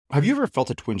Have you ever felt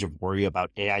a twinge of worry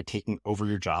about AI taking over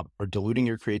your job or diluting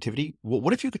your creativity? Well,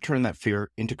 what if you could turn that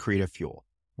fear into creative fuel?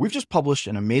 We've just published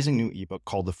an amazing new ebook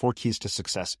called The 4 Keys to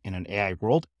Success in an AI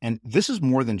World, and this is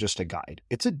more than just a guide.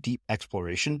 It's a deep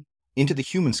exploration into the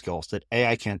human skills that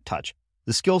AI can't touch,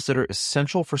 the skills that are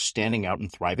essential for standing out and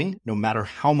thriving, no matter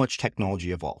how much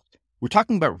technology evolves. We're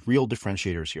talking about real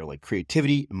differentiators here, like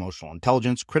creativity, emotional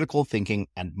intelligence, critical thinking,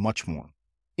 and much more.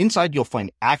 Inside, you'll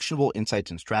find actionable insights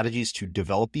and strategies to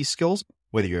develop these skills,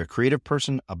 whether you're a creative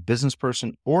person, a business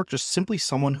person, or just simply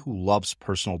someone who loves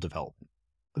personal development.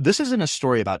 This isn't a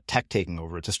story about tech taking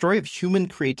over. It's a story of human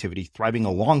creativity thriving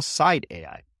alongside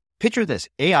AI. Picture this,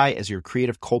 AI as your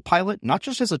creative co-pilot, not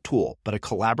just as a tool, but a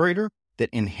collaborator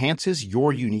that enhances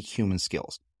your unique human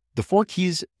skills. The 4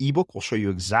 Keys ebook will show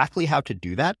you exactly how to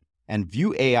do that and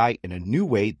view AI in a new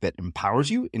way that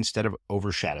empowers you instead of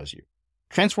overshadows you.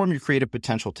 Transform your creative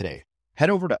potential today. Head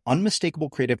over to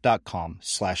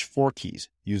unmistakablecreative.com/4keys.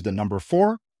 Use the number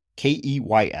 4,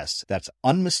 KEYS. That's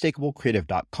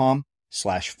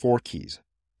unmistakablecreative.com/4keys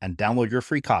and download your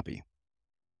free copy.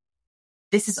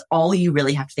 This is all you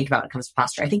really have to think about when it comes to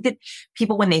posture. I think that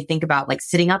people, when they think about like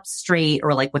sitting up straight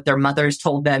or like what their mothers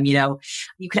told them, you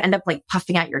could end up like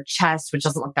puffing out your chest, which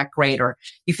doesn't look that great. Or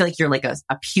you feel like you're like a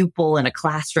pupil in a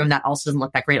classroom. That also doesn't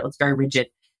look that great. It looks very rigid.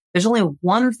 There's only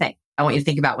one thing I want you to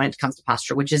think about when it comes to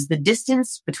posture, which is the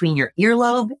distance between your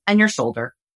earlobe and your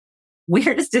shoulder.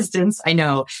 Weirdest distance, I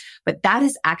know, but that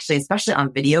is actually, especially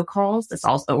on video calls, that's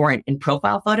also, or in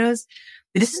profile photos,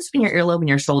 the distance between your earlobe and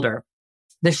your shoulder,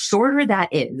 the shorter that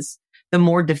is, the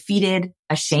more defeated,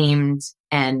 ashamed,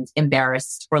 and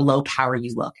embarrassed or low power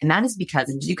you look. And that is because,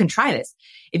 and you can try this,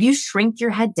 if you shrink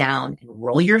your head down and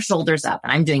roll your shoulders up,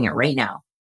 and I'm doing it right now,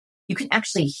 you can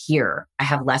actually hear I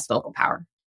have less vocal power.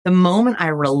 The moment I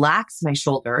relax my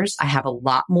shoulders, I have a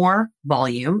lot more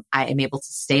volume. I am able to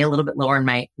stay a little bit lower in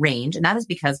my range. And that is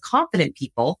because confident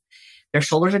people, their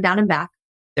shoulders are down and back.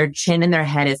 Their chin and their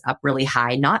head is up really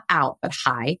high, not out, but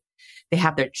high. They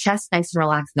have their chest nice and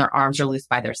relaxed and their arms are loose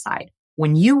by their side.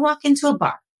 When you walk into a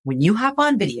bar, when you hop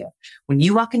on video, when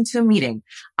you walk into a meeting,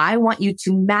 I want you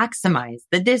to maximize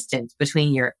the distance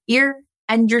between your ear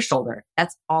and your shoulder.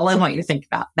 That's all I want you to think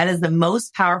about. That is the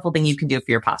most powerful thing you can do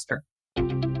for your posture.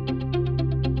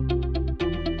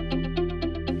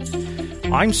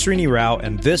 I'm Srini Rao,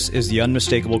 and this is the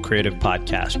Unmistakable Creative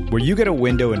Podcast, where you get a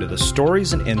window into the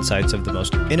stories and insights of the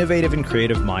most innovative and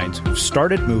creative minds who've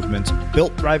started movements,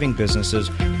 built thriving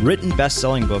businesses, written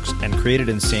best-selling books, and created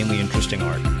insanely interesting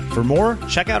art. For more,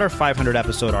 check out our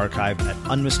 500-episode archive at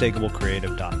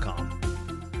unmistakablecreative.com.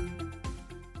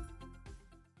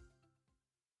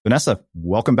 Vanessa,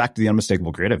 welcome back to the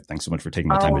Unmistakable Creative. Thanks so much for taking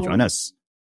the time to join us.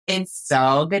 It's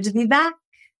so good to be back.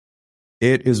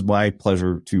 It is my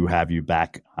pleasure to have you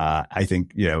back. I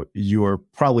think, you are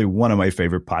probably one of my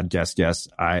favorite podcast guests.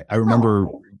 I remember,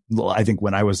 I think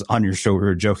when I was on your show, we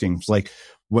were joking. It's like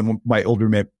when my older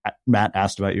Matt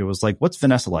asked about you, it was like, what's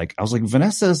Vanessa like? I was like,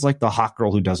 Vanessa is like the hot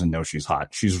girl who doesn't know she's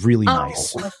hot. She's really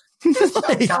nice. Like,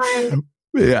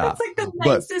 yeah. It's like the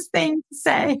nicest thing to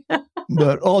say.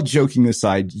 But all joking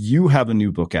aside, you have a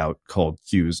new book out called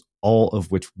Cues, all of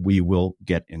which we will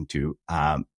get into.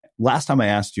 Last time I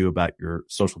asked you about your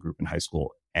social group in high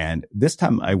school, and this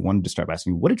time I wanted to start by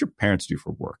asking you, what did your parents do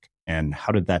for work, and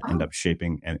how did that end up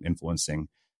shaping and influencing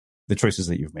the choices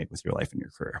that you've made with your life and your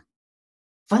career?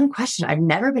 Fun question. I've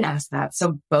never been asked that.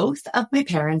 So both of my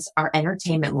parents are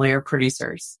entertainment lawyer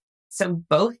producers. So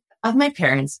both of my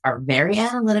parents are very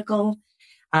analytical.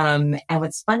 And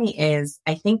what's funny is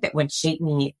I think that what shaped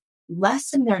me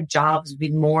less in their jobs would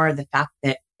be more the fact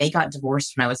that they got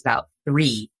divorced when I was about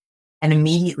 3. And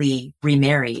immediately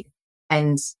remarried.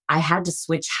 And I had to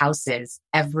switch houses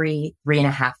every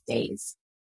 3.5 days.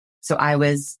 So I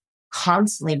was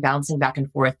constantly bouncing back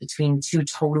and forth between 2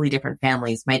 totally different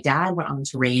families. My dad went on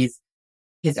to raise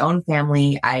his own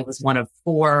family. I was one of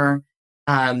 4,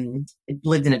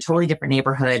 lived in a totally different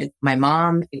neighborhood. My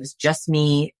mom, it was just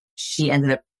me. She ended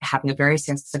up having a very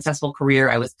successful career.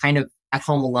 I was kind of at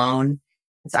home alone.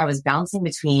 And so I was bouncing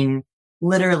between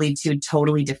literally 2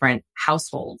 totally different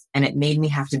households. And it made me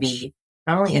have to be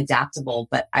not only adaptable,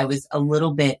 but I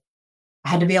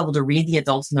had to be able to read the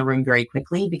adults in the room very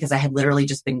quickly because I had literally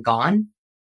just been gone.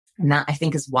 And that I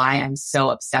think is why I'm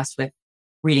so obsessed with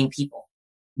reading people.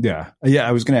 Yeah.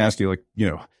 I was going to ask you,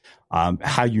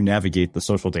 how you navigate the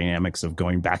social dynamics of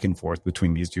going back and forth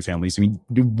between these 2 families. I mean,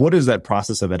 what is that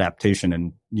process of adaptation,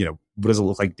 and, what does it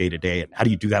look like day to day, and how do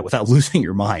you do that without losing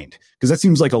your mind? Because that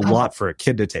seems like a lot for a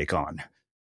kid to take on.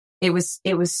 It was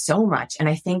so much. And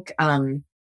I think,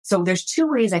 so there's 2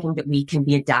 ways I think that we can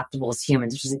be adaptable as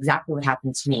humans, which is exactly what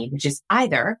happened to me, which is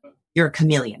either you're a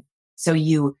chameleon. So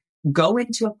you go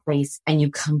into a place and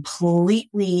you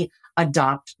completely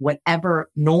adopt whatever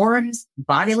norms,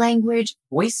 body language,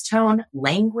 voice tone,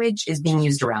 language is being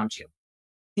used around you.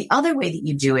 The other way that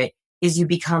you do it is you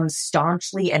become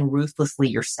staunchly and ruthlessly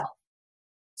yourself.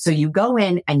 So you go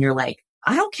in and you're like,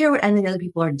 I don't care what any of the other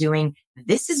people are doing.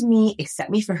 This is me.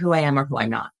 Accept me for who I am or who I'm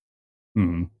not.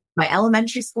 Mm-hmm. My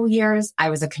elementary school years,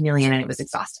 I was a chameleon and it was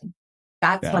exhausting.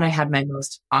 That's when I had my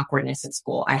most awkwardness at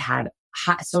school. I had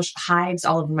social hives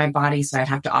all over my body. So I'd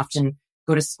have to often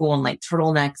go to school in like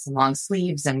turtlenecks and long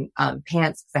sleeves and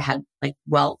pants. I had like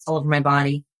welts all over my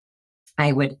body.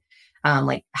 I would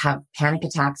like have panic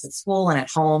attacks at school and at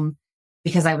home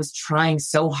because I was trying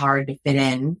so hard to fit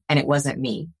in and it wasn't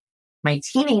me. My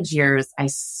teenage years, I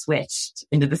switched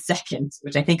into the second,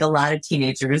 which I think a lot of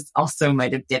teenagers also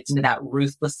might have dipped into that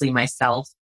ruthlessly myself.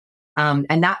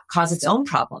 And that caused its own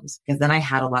problems because then I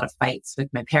had a lot of fights with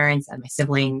my parents and my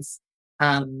siblings.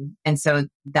 And so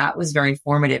that was very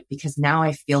formative because now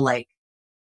I feel like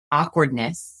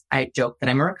awkwardness. I joke that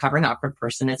I'm a recovering awkward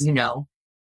person, as you know.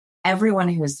 Everyone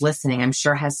who's listening, I'm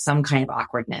sure, has some kind of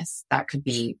awkwardness. That could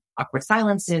be awkward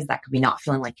silences. That could be not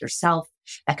feeling like yourself.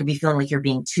 That could be feeling like you're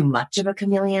being too much of a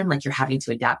chameleon, like you're having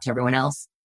to adapt to everyone else.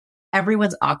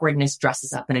 Everyone's awkwardness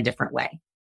dresses up in a different way.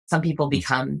 Some people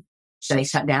become, they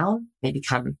shut down. They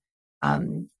become,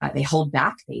 they hold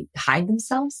back. They hide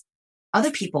themselves. Other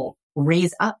people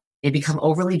raise up. They become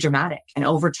overly dramatic and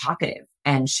over talkative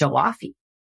and show offy.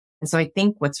 And so I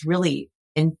think what's really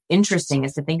interesting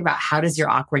is to think about, how does your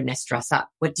awkwardness dress up?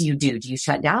 What do you do? Do you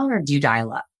shut down or do you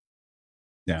dial up?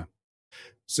 Yeah.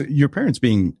 So your parents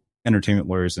being entertainment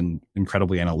lawyers and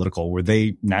incredibly analytical, were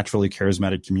they naturally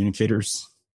charismatic communicators?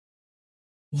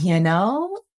 You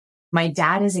know, my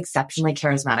dad is exceptionally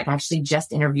charismatic. I actually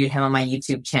just interviewed him on my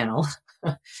YouTube channel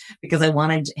because I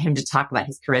wanted him to talk about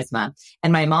his charisma.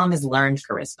 And my mom has learned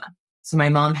charisma. So my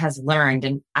mom has learned,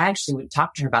 and I actually would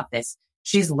talk to her about this.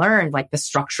 She's learned like the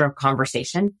structure of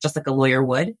conversation, just like a lawyer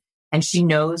would. And she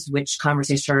knows which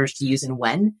conversation starters to use and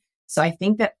when. So I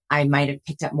think that I might have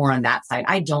picked up more on that side.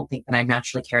 I don't think that I'm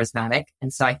naturally charismatic.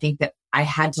 And so I think that I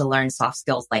had to learn soft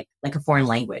skills like a foreign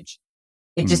language.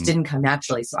 It just didn't come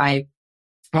naturally. So I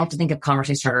have to think of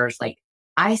conversation starters like,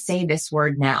 I say this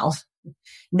word now.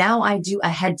 Now I do a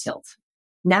head tilt.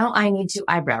 Now I need to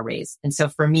eyebrow raise. And so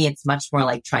for me, it's much more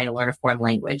like trying to learn a foreign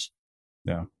language.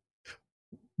 Yeah.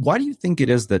 Why do you think it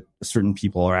is that certain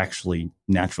people are actually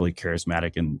naturally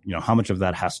charismatic? And, how much of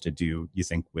that has to do, you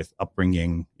think, with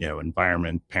upbringing,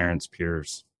 environment, parents,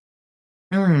 peers?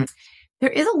 There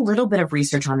is a little bit of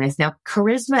research on this. Now,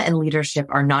 charisma and leadership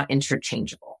are not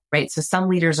interchangeable, right? So some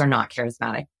leaders are not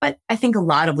charismatic, but I think a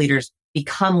lot of leaders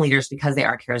become leaders because they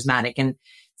are charismatic. And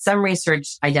some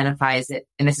research identifies it,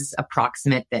 and this is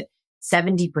approximate, that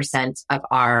 70% of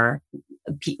our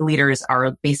leaders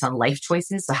are based on life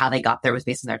choices. So how they got there was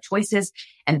based on their choices,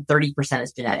 and 30%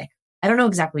 is genetic. I don't know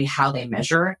exactly how they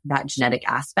measure that genetic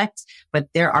aspect, but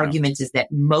their argument is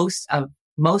that most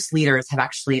leaders have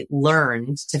actually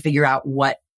learned to figure out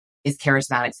what is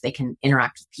charismatic so they can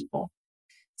interact with people.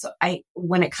 So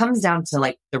when it comes down to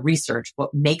like the research,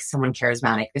 what makes someone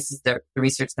charismatic, this is the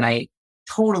research that I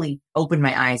totally opened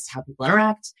my eyes to how people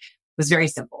interact, was very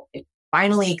simple. It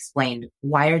finally explained,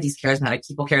 why are these charismatic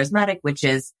people charismatic, which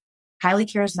is highly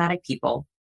charismatic people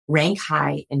rank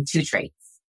high in two traits.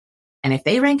 And if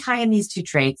they rank high in these two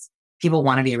traits, people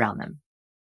want to be around them.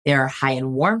 They're high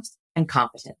in warmth and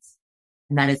competence.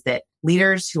 And that is that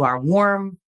leaders who are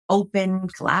warm, open,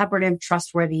 collaborative,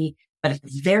 trustworthy, but at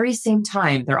the very same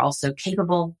time, they're also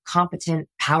capable, competent,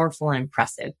 powerful, and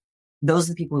impressive. Those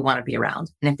are the people we want to be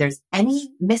around. And if there's any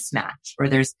mismatch or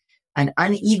there's an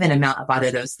uneven amount of either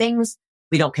of those things,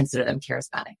 we don't consider them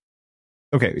charismatic.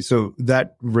 Okay, so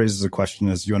that raises a question,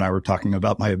 as you and I were talking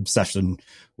about my obsession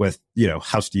with,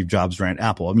 how Steve Jobs ran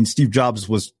Apple. I mean, Steve Jobs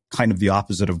was kind of the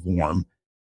opposite of warm,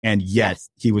 and yet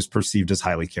he was perceived as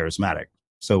highly charismatic.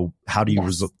 So how do you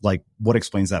what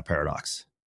explains that paradox?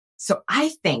 So I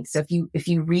think, if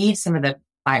you read some of the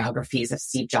biographies of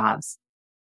Steve Jobs,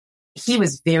 he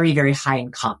was very, very high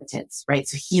in competence, right?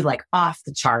 So he off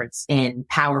the charts in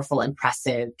powerful,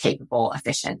 impressive, capable,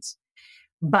 efficient.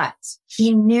 But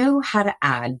he knew how to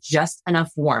add just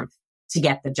enough warmth to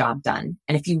get the job done.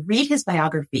 And if you read his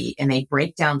biography and they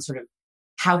break down sort of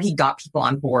how he got people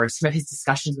on board, some of his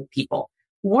discussions with people,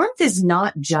 warmth is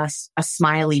not just a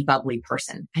smiley, bubbly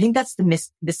person. I think that's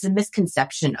this is a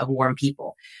misconception of warm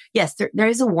people. Yes, there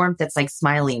is a warmth that's like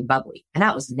smiley and bubbly, and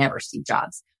that was never Steve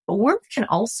Jobs. But warmth can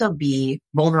also be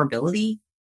vulnerability.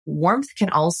 Warmth can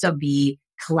also be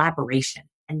collaboration.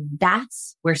 And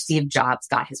that's where Steve Jobs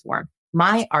got his warmth.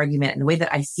 my argument and the way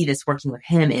that I see this working with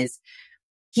him is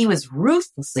he was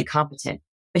ruthlessly competent,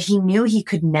 but he knew he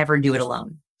could never do it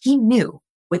alone. He knew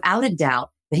without a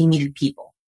doubt that he needed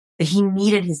people, that he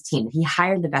needed his team, that he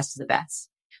hired the best of the best.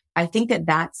 I think that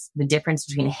that's the difference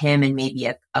between him and maybe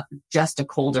just a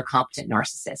cold or competent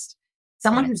narcissist.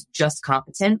 Someone who's just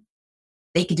competent,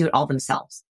 they can do it all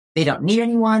themselves. They don't need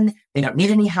anyone. They don't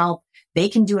need any help. They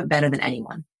can do it better than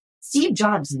anyone. Steve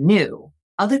Jobs knew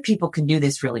other people can do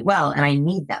this really well and I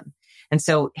need them. And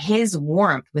so his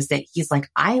warmth was that he's like,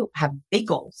 I have big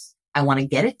goals. I want to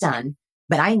get it done,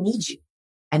 but I need you.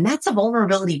 And that's a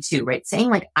vulnerability too, right? Saying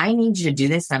like, I need you to do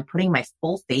this and I'm putting my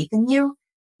full faith in you.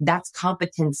 That's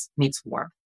competence meets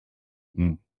warmth.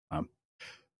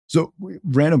 So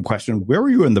random question, where were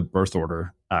you in the birth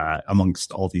order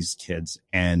amongst all these kids?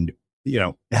 And,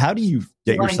 how do you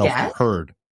get yourself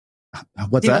heard?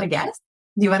 What's that? Do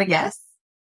you want to guess?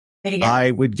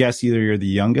 I would guess either you're the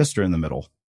youngest or in the middle.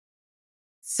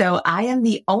 So I am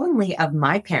the only of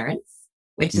my parents,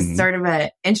 which is sort of an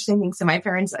interesting thing. So my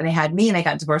parents, they had me and I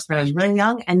got divorced when I was really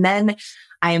young. And then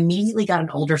I immediately got an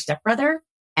older stepbrother.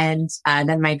 And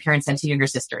then my parents had two younger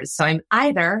sisters. So I'm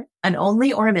either an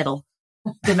only or a middle,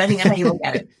 depending on how you look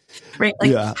at it. Right?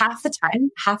 Half the time,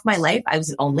 half my life, I was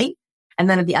an only. And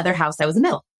then at the other house, I was a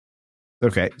middle.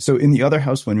 Okay. So in the other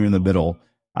house, when you're in the middle,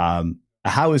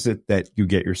 how is it that you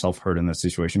get yourself heard in that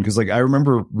situation? Because I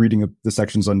remember reading the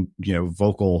sections on,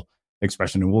 vocal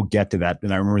expression, and we'll get to that.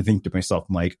 And I remember thinking to myself,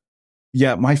 I'm like,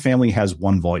 yeah, my family has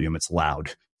one volume. It's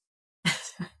loud.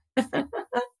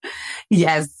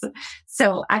 Yes.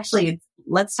 So actually,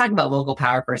 let's talk about vocal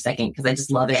power for a second, because I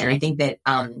just love it. And I think that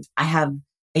I have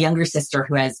a younger sister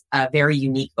who has a very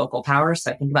unique vocal power.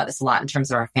 So I think about this a lot in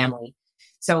terms of our family.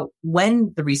 So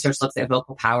when the research looks at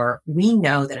vocal power, we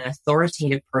know that an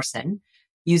authoritative person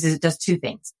does two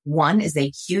things. One is they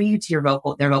cue you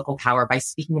to their vocal power by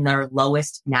speaking in their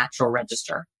lowest natural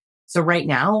register. So right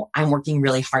now, I'm working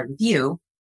really hard with you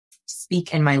to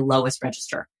speak in my lowest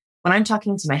register. When I'm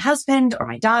talking to my husband or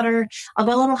my daughter, I'll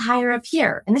go a little higher up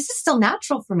here. And this is still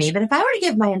natural for me. But if I were to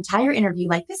give my entire interview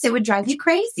like this, it would drive you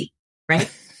crazy, right?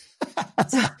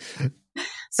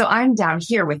 So I'm down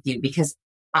here with you because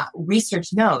research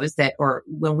knows that, or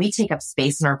when we take up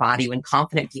space in our body, when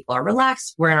confident people are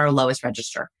relaxed, we're in our lowest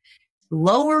register.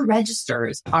 Lower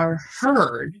registers are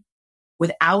heard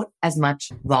without as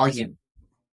much volume.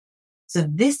 So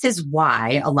this is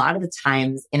why a lot of the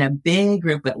times in a big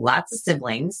group with lots of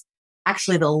siblings,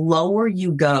 actually the lower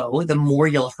you go, the more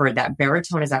you'll hear. That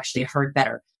baritone is actually heard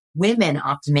better. Women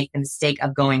often make the mistake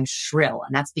of going shrill,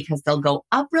 and that's because they'll go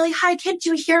up really high. Can't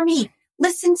you hear me?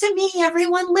 Listen to me,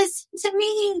 everyone, listen to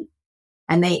me.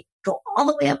 And they go all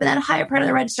the way up in that higher part of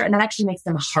the register, and that actually makes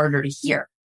them harder to hear.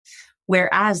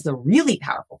 Whereas the really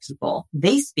powerful people,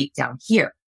 they speak down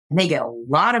here and they get a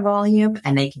lot of volume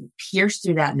and they can pierce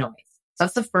through that noise. So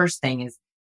that's the first thing is,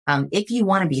 if you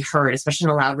want to be heard, especially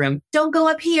in a loud room, don't go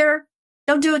up here.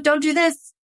 Don't do it. Don't do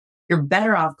this. You're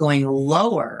better off going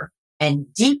lower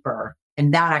and deeper.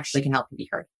 And that actually can help you be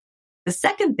heard. The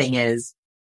second thing is,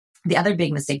 the other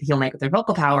big mistake that people make with their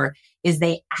vocal power is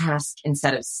they ask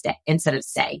instead of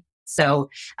say. So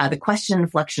the question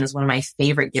inflection is one of my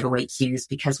favorite giveaway cues,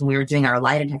 because when we were doing our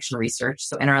lie detection research,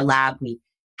 so in our lab, we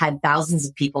had thousands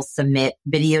of people submit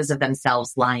videos of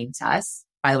themselves lying to us.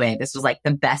 By the way, this was like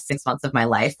the best 6 months of my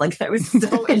life. Like, that was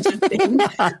so interesting.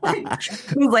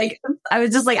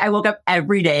 I woke up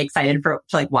every day excited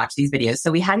to watch these videos. So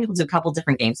we had people do a couple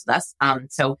different games with us.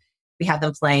 So we had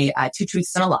them play Two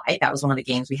Truths and a Lie. That was one of the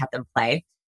games we had them play.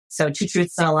 So 2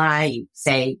 truths and a lie, you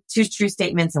say 2 true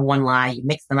statements and 1 lie. You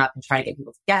mix them up and try to get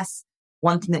people to guess.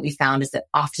 One thing that we found is that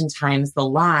oftentimes the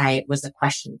lie was a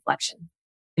question inflection.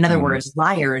 In other words,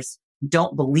 liars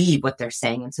don't believe what they're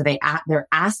saying. And so they're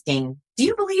asking, do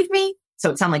you believe me?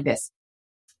 So it sounded like this.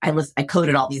 I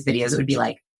coded all these videos. It would be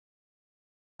like,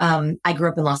 I grew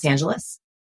up in Los Angeles.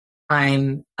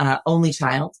 I'm only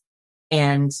child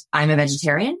and I'm a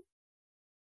vegetarian.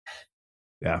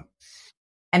 Yeah.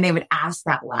 And they would ask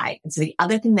that lie. And so the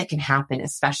other thing that can happen,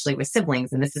 especially with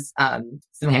siblings, and this is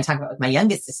something I talk about with my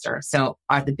youngest sister. So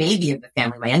the baby of the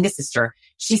family, my youngest sister,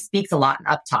 she speaks a lot in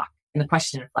uptalk in the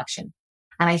question inflection.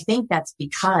 And I think that's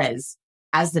because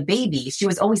as the baby, she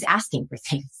was always asking for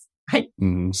things, right?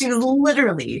 Mm-hmm. She was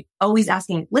literally always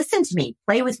asking, listen to me,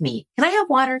 play with me. Can I have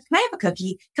water? Can I have a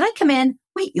cookie? Can I come in?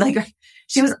 Wait,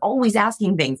 she was always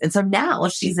asking things. And so now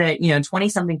she's a,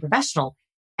 20-something professional.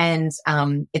 And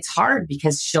it's hard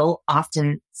because she'll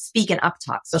often speak in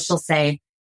uptalk. So she'll say,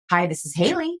 hi, this is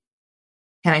Haley.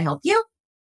 Can I help you?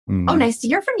 Mm-hmm. Oh, nice to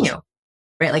hear from you.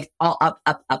 Right? Like all up,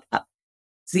 up, up, up.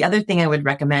 So the other thing I would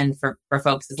recommend for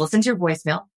folks is listen to your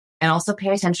voicemail And also pay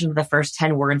attention to the first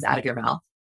 10 words out of your mouth.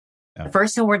 Yeah. The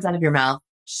first 10 words out of your mouth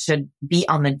should be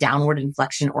on the downward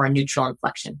inflection or a neutral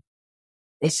inflection.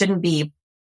 It shouldn't be,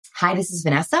 hi, this is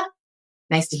Vanessa.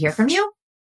 Nice to hear from you.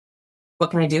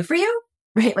 What can I do for you?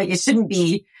 Right? Like it shouldn't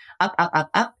be up, up, up,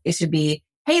 up. It should be,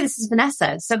 hey, this is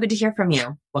Vanessa. It's so good to hear from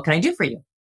you. What can I do for you?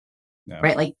 Yeah.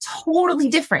 Right? Like totally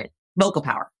different vocal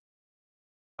power.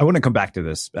 I want to come back to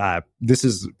this. This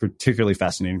is particularly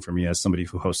fascinating for me as somebody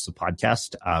who hosts a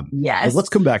podcast. Yes. But let's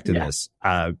come back to this.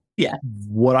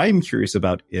 What I'm curious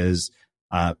about is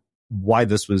why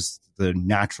this was the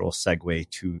natural segue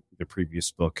to the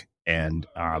previous book, and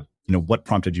what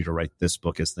prompted you to write this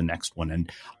book as the next one.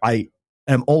 And I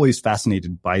am always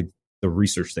fascinated by the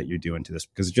research that you do into this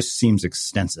because it just seems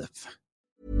extensive.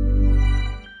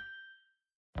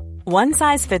 One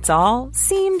size fits all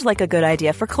seemed like a good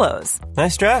idea for clothes.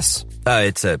 Nice dress.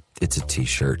 It's a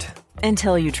t-shirt.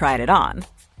 Until you tried it on.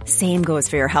 Same goes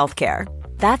for your healthcare.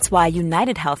 That's why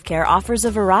United Healthcare offers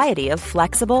a variety of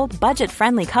flexible,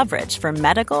 budget-friendly coverage for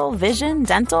medical, vision,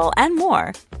 dental, and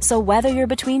more. So whether you're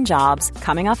between jobs,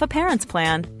 coming off a parent's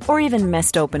plan, or even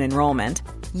missed open enrollment,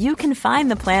 you can find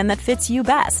the plan that fits you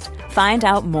best. Find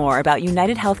out more about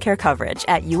United Healthcare coverage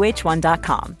at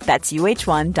uh1.com. That's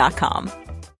uh1.com.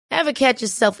 Ever catch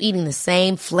yourself eating the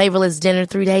same flavorless dinner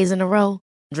 3 days in a row?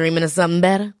 Dreaming of something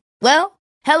better? Well,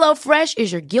 HelloFresh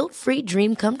is your guilt-free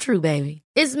dream come true, baby.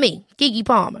 It's me, Keke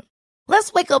Palmer.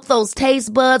 Let's wake up those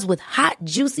taste buds with hot,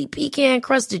 juicy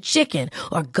pecan-crusted chicken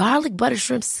or garlic butter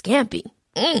shrimp scampi.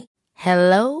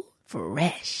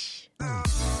 HelloFresh.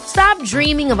 Stop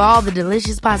dreaming of all the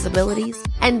delicious possibilities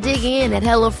and dig in at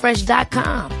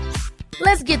HelloFresh.com.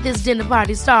 Let's get this dinner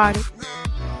party started.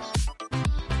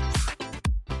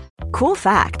 Cool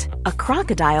fact, a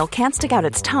crocodile can't stick out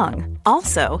its tongue.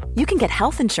 Also, you can get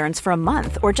health insurance for a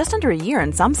month or just under a year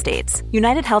in some states.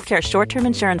 United Healthcare short-term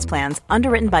insurance plans,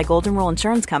 underwritten by Golden Rule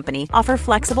Insurance Company, offer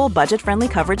flexible, budget-friendly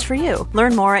coverage for you.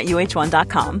 Learn more at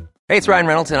uh1.com. Hey, it's Ryan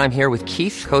Reynolds, and I'm here with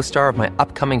Keith, co-star of my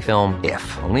upcoming film,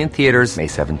 If, only in theaters May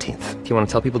 17th. Do you want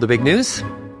to tell people the big news?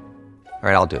 All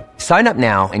right, I'll do it. Sign up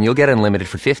now and you'll get unlimited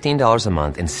for $15 a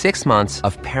month and 6 months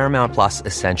of Paramount Plus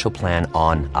Essential Plan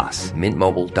on us.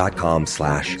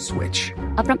 MintMobile.com/switch.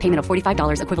 Upfront payment of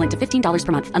 $45 equivalent to $15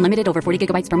 per month. Unlimited over 40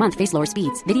 gigabytes per month. Face lower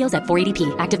speeds. Videos at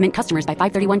 480p. Active Mint customers by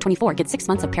 531.24 get 6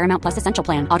 months of Paramount Plus Essential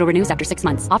Plan. Auto renews after 6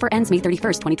 months. Offer ends May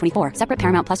 31st, 2024. Separate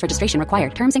Paramount Plus registration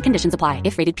required. Terms and conditions apply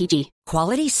if rated PG.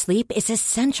 Quality sleep is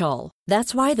essential.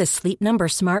 That's why the Sleep Number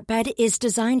Smart Bed is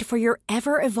designed for your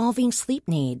ever-evolving sleep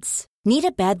needs. Need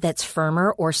a bed that's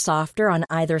firmer or softer on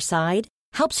either side?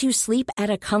 Helps you sleep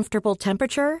at a comfortable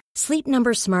temperature? Sleep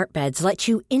Number Smart Beds let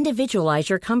you individualize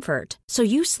your comfort, so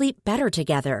you sleep better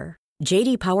together.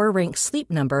 J.D. Power ranks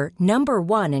Sleep Number number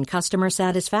 1 in customer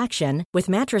satisfaction with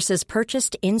mattresses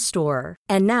purchased in-store.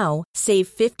 And now, save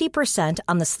 50%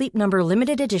 on the Sleep Number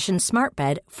Limited Edition Smart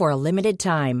Bed for a limited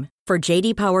time. For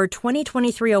J.D. Power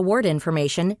 2023 award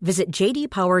information, visit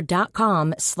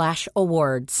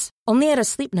jdpower.com/awards. Only at a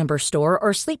Sleep Number store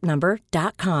or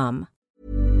sleepnumber.com.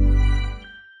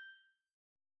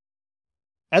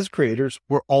 As creators,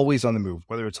 we're always on the move.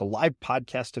 Whether it's a live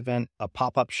podcast event, a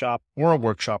pop-up shop, or a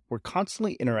workshop, we're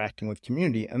constantly interacting with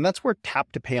community, and that's where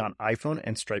Tap to Pay on iPhone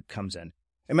and Stripe comes in.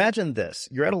 Imagine this.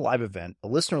 You're at a live event, a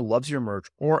listener loves your merch,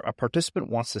 or a participant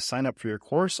wants to sign up for your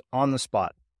course on the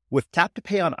spot. With Tap to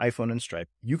Pay on iPhone and Stripe,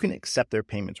 you can accept their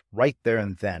payments right there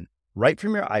and then, right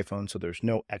from your iPhone, so there's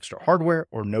no extra hardware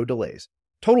or no delays.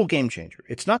 Total game changer.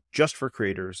 It's not just for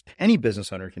creators. Any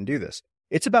business owner can do this.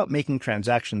 It's about making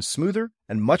transactions smoother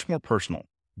and much more personal,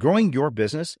 growing your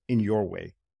business in your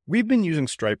way. We've been using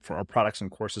Stripe for our products and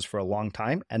courses for a long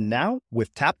time, and now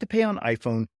with Tap to Pay on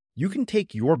iPhone, you can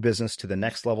take your business to the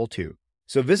next level too.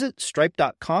 So visit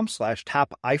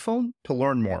stripe.com/tapiphone to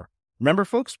learn more. Remember,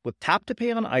 folks, with Tap to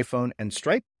Pay on iPhone and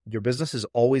Stripe, your business is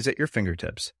always at your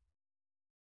fingertips.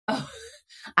 Oh,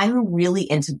 I'm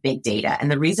really into big data. And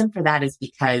the reason for that is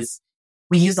because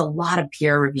we use a lot of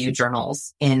peer-reviewed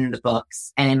journals in the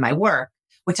books and in my work,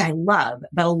 which I love.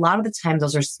 But a lot of the time,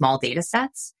 those are small data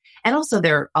sets. And also,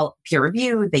 they're all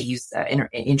peer-reviewed. They use an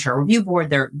internal review board.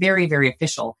 They're very, very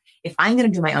official. If I'm going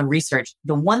to do my own research,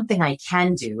 the one thing I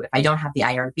can do, if I don't have the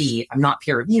IRB, if I'm not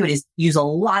peer-reviewed, is use a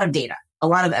lot of data.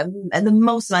 And the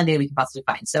most amount of data we can possibly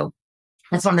find. So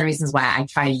that's one of the reasons why I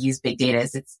try to use big data.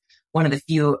 Is it's one of the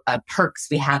few perks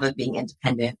we have of being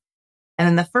independent. And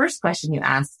then the first question you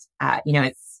asked,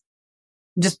 it's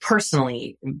just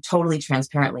personally, totally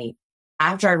transparently.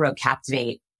 After I wrote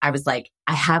Captivate, I was like,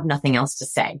 I have nothing else to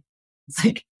say. It's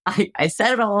like, I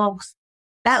said it all.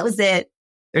 That was it.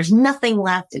 There's nothing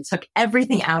left. It took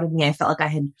everything out of me. I felt like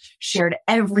I had shared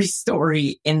every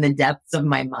story in the depths of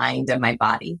my mind and my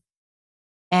body.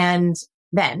 And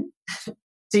then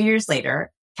 2 years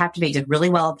later, Captivate did really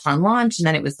well upon launch. And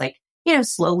then it was like,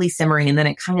 slowly simmering. And then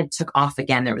it kind of took off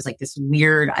again. There was like this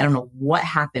weird, I don't know what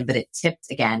happened, but it tipped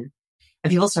again.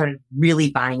 And people started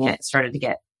really buying it. It started to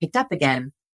get picked up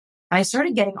again. And I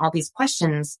started getting all these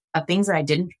questions of things that I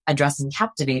didn't address in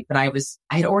Captivate, but I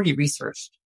had already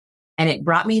researched. And it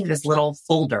brought me to this little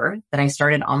folder that I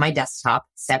started on my desktop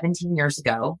 17 years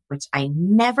ago, which I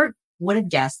never would have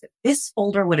guessed that this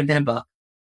folder would have been a book.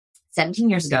 17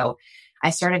 years ago,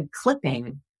 I started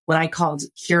clipping what I called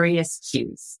curious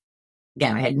cues.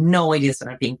 Again, I had no idea this would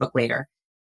end up being a book later.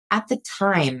 At the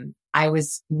time, I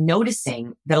was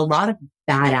noticing that a lot of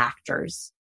bad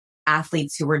actors,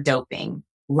 athletes who were doping,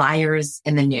 liars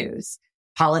in the news,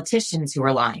 politicians who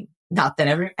were lying. Not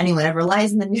that anyone ever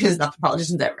lies in the news, not that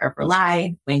politicians ever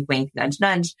lie, wink, wink, nudge,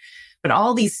 nudge. But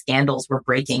all these scandals were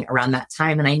breaking around that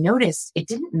time. And I noticed it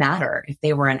didn't matter if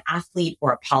they were an athlete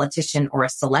or a politician or a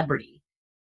celebrity.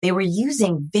 They were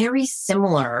using very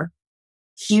similar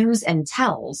cues and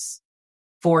tells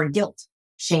for guilt,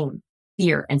 shame,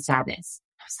 fear, and sadness.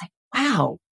 I was like,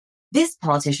 wow, this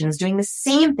politician is doing the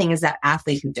same thing as that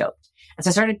athlete who doped. And so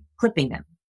I started clipping them.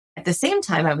 At the same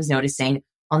time, I was noticing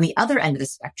on the other end of the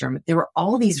spectrum, there were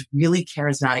all these really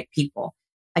charismatic people.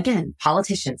 Again,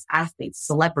 politicians, athletes,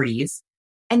 celebrities,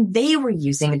 and they were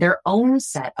using their own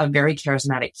set of very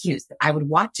charismatic cues. That I would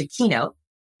watch a keynote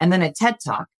and then a TED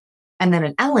Talk and then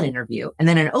an Ellen interview and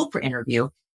then an Oprah interview.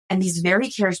 And these very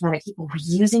charismatic people were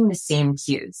using the same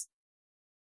cues.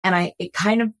 And it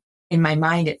kind of, in my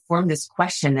mind, it formed this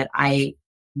question that I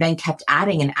then kept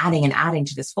adding and adding and adding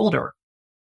to this folder,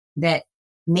 that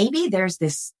maybe there's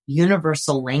this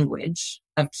universal language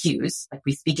of cues, like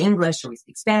we speak English or we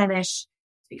speak Spanish,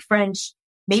 speak French.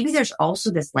 Maybe there's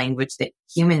also this language that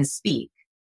humans speak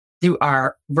through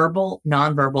our verbal,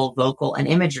 nonverbal, vocal, and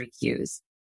imagery cues.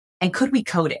 And could we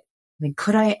code it? I mean,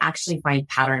 could I actually find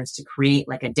patterns to create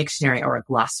like a dictionary or a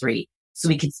glossary so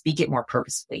we could speak it more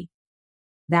purposefully?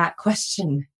 That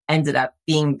question ended up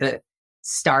being the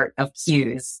start of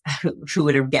cues. Who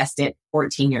would have guessed it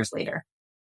 14 years later?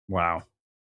 Wow.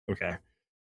 Okay.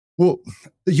 Well,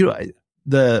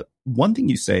 the one thing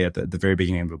you say at the very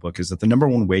beginning of the book is that the number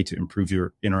one way to improve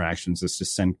your interactions is to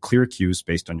send clear cues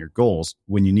based on your goals.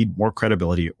 When you need more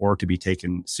credibility or to be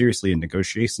taken seriously in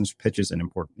negotiations, pitches, and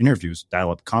important interviews,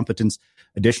 dial up competence.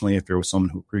 Additionally, if you're with someone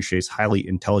who appreciates highly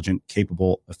intelligent,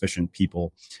 capable, efficient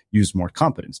people, use more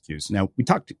competence cues. Now, we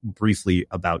talked briefly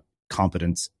about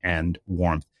competence and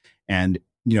warmth. And,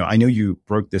 I know you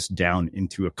broke this down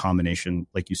into a combination,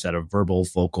 like you said, of verbal,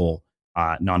 vocal,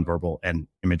 nonverbal, and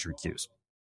imagery cues.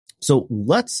 So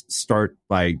let's start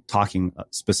by talking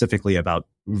specifically about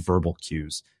verbal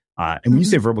cues. And when you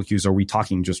say verbal cues, are we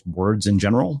talking just words in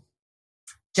general?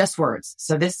 Just words.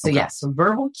 So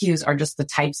verbal cues are just the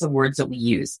types of words that we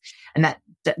use. And that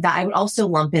I would also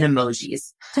lump in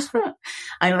emojis.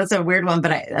 I know that's a weird one,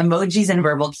 but emojis and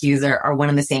verbal cues are one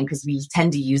and the same because we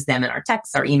tend to use them in our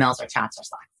texts, our emails, our chats, our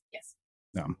Slack. Yes.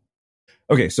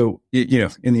 Okay. So,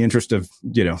 in the interest of,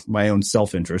 my own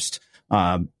self-interest,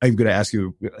 I'm going to ask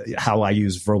you how I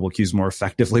use verbal cues more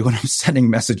effectively when I'm sending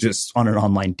messages on an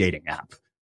online dating app.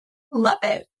 Love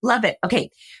it. Love it. Okay.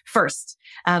 First,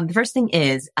 the first thing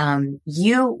is,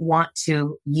 you want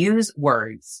to use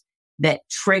words that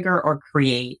trigger or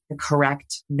create the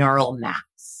correct neural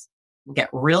maps. We'll get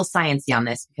real sciencey on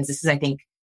this because this is, I think,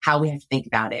 how we have to think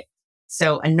about it.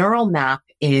 So a neural map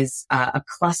is a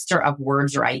cluster of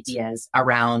words or ideas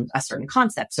around a certain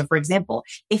concept. So for example,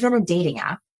 if in a dating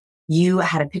app, you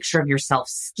had a picture of yourself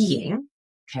skiing,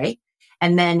 okay?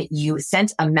 And then you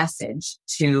sent a message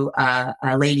to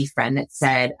a lady friend that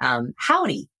said,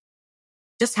 howdy.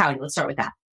 Just howdy. Let's start with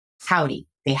that. Howdy.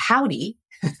 Say howdy.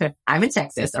 I'm in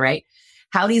Texas, all right?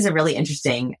 Howdy is a really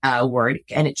interesting word,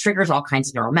 and it triggers all kinds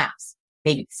of neural maps.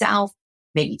 Maybe South,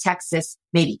 maybe Texas,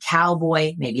 maybe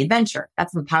cowboy, maybe adventure.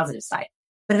 That's on the positive side.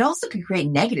 But it also can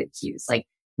create negative cues, like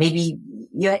maybe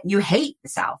you hate the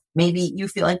South. Maybe you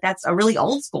feel like that's a really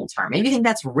old school term. Maybe you think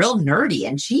that's real nerdy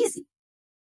and cheesy.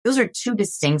 Those are two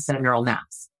distinct set of neural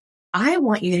maps. I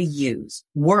want you to use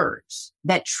words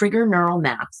that trigger neural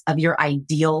maps of your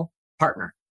ideal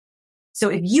partner. So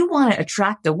if you want to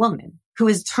attract a woman who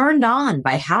is turned on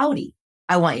by howdy,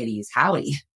 I want you to use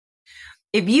howdy.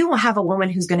 If you have a woman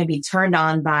who's going to be turned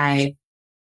on by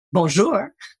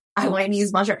bonjour, I want you to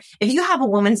use bonjour. If you have a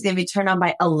woman who's going to be turned on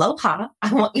by aloha,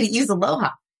 I want you to use aloha.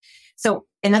 So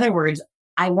in other words,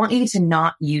 I want you to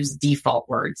not use default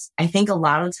words. I think a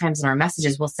lot of the times in our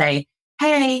messages we'll say,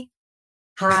 hey,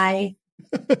 hi,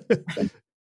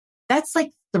 That's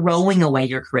like throwing away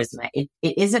your charisma. It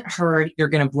isn't heard. You're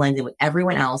going to blend in with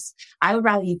everyone else. I would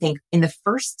rather you think in the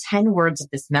first 10 words of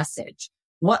this message,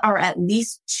 what are at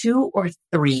least 2 or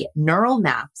 3 neural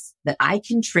maps that I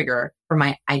can trigger for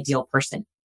my ideal person?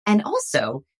 And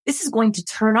also, this is going to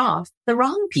turn off the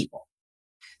wrong people.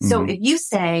 So if you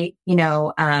say,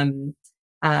 howdy,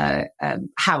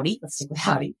 let's stick with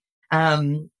howdy.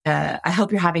 I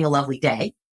hope you're having a lovely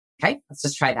day. Okay. Let's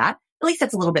just try that. At least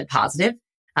that's a little bit positive,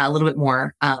 a little bit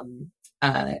more, a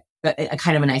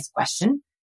kind of a nice question.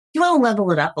 If you want to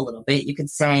level it up a little bit, you could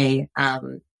say,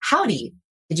 howdy.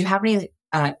 Did you have any,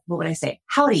 what would I say?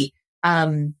 Howdy.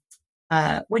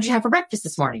 What did you have for breakfast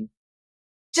this morning?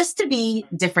 Just to be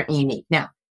different and unique.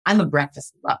 Now, I'm a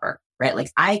breakfast lover, right?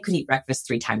 Like I could eat breakfast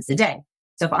 3 times a day.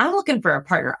 So if I'm looking for a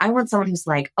partner, I want someone who's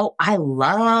like, oh, I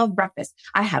love breakfast.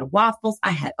 I had waffles.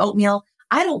 I had oatmeal.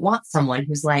 I don't want someone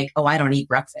who's like, oh, I don't eat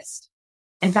breakfast.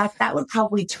 In fact, that would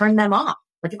probably turn them off.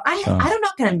 Like if I'm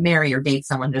not going to marry or date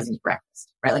someone who doesn't eat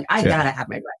breakfast, right? Like I gotta have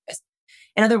my breakfast.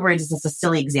 In other words, this is a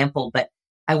silly example, but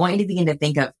I want you to begin to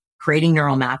think of creating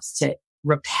neural maps to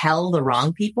repel the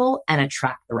wrong people and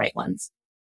attract the right ones.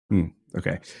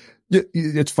 Okay.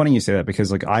 It's funny you say that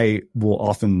because like I will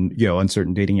often, on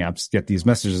certain dating apps get these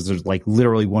messages. There's like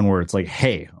literally one word. It's like,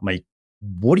 hey, I'm like,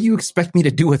 what do you expect me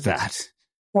to do with that?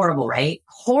 Horrible, right?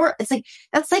 It's like,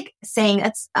 that's like saying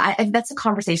that's a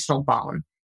conversational bomb,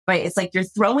 right? It's like you're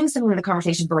throwing something in the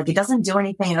conversation, but like it doesn't do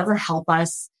anything. It doesn't help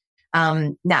us.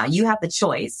 Now you have the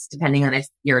choice, depending on if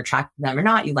you're attracted to them or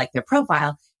not, you like their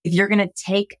profile, if you're going to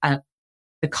take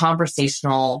the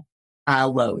conversational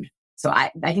load. So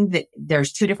I think that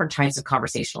there's 2 different types of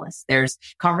conversationalists. There's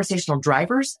conversational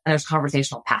drivers and there's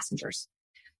conversational passengers.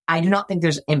 I do not think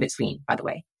there's in between, by the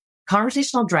way.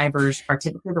 Conversational drivers are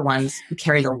typically the ones who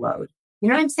carry the load. You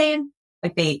know what I'm saying?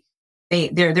 Like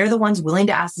they're the ones willing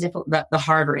to ask the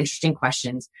hard or interesting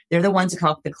questions. They're the ones who come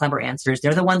up with the clever answers.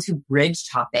 They're the ones who bridge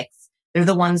topics. They're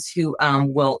the ones who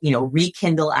will,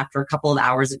 rekindle after a couple of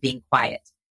hours of being quiet.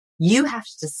 You have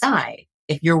to decide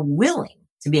if you're willing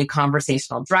to be a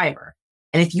conversational driver.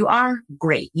 And if you are,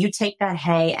 great. You take that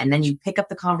hey, and then you pick up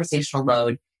the conversational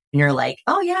load and you're like,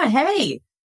 oh yeah, hey,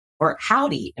 or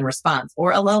howdy in response,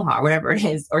 or aloha, or whatever it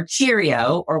is, or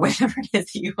cheerio, or whatever it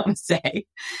is you want to say.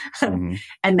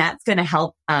 And that's going to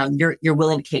help. You're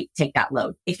willing to take that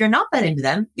load. If you're not that into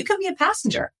them, you can be a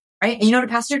passenger, right? And you know what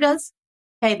a passenger does?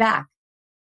 Hey back,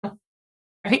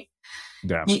 right?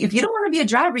 Yeah. If you don't want to be a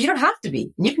driver, you don't have to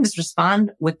be. You can just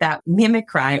respond with that mimic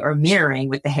cry or mirroring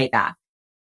with the hey back.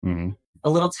 A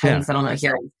little tiny subtle note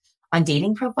here. On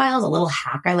dating profiles, a little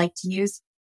hack I like to use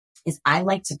is I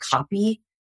like to copy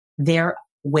their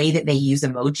way that they use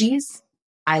emojis.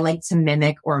 I like to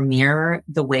mimic or mirror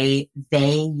the way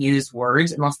they use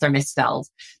words unless they're misspelled.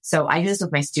 So I do this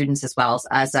with my students as well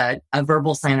as a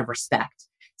verbal sign of respect.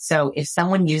 So if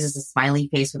someone uses a smiley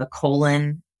face with a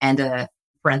colon and a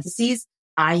parentheses,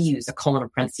 I use a colon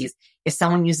of parentheses. If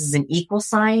someone uses an equal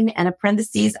sign and a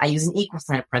parentheses, I use an equal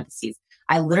sign of parentheses.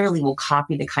 I literally will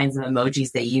copy the kinds of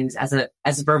emojis they use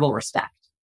as verbal respect.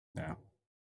 Yeah.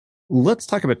 Let's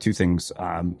talk about 2 things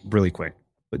really quick.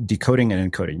 Decoding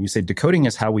and encoding. You say decoding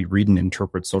is how we read and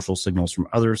interpret social signals from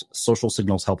others. Social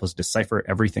signals help us decipher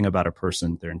everything about a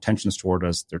person, their intentions toward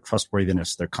us, their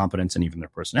trustworthiness, their competence, and even their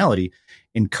personality.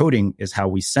 Encoding is how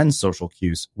we send social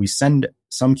cues. We send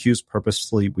some cues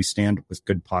purposefully. We stand with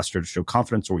good posture to show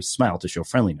confidence, or we smile to show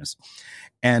friendliness.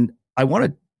 And I want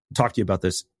to talk to you about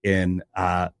this in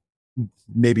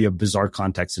maybe a bizarre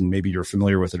context, and maybe you're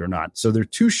familiar with it or not. So there are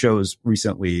 2 shows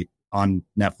recently on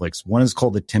Netflix. One is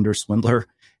called The Tinder Swindler,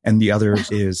 and the other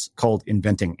is called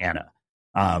Inventing Anna.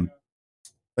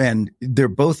 And they're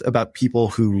both about people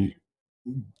who,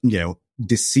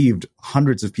 deceived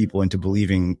hundreds of people into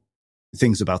believing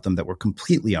things about them that were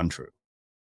completely untrue.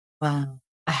 Wow.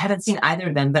 I haven't seen either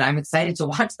of them, but I'm excited to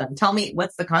watch them. Tell me,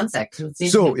 what's the concept?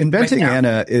 So Inventing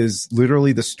Anna is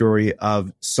literally the story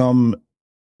of some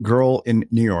girl in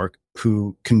New York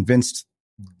who convinced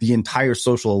the entire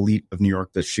social elite of New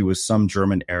York that she was some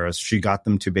German heiress. She got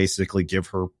them to basically give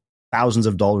her thousands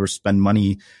of dollars, spend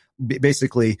money.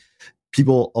 Basically,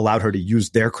 people allowed her to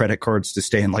use their credit cards to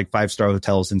stay in like 5-star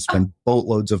hotels and spend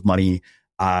boatloads of money.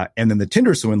 And then The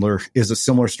Tinder Swindler is a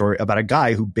similar story about a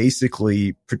guy who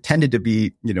basically pretended to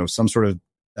be, some sort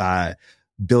of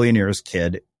billionaire's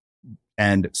kid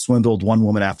and swindled one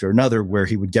woman after another, where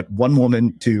he would get one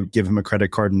woman to give him a credit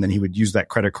card and then he would use that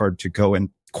credit card to go and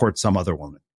court some other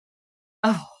woman.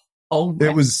 Oh,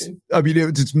 it was,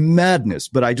 it's madness,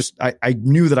 but I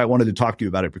knew that I wanted to talk to you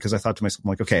about it because I thought to myself, I'm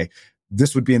like, okay,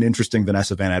 this would be an interesting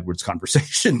Vanessa Van Edwards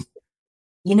conversation.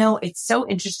 It's so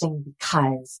interesting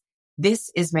because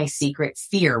this is my secret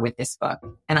fear with this book.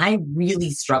 And I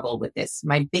really struggle with this.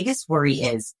 My biggest worry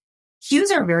is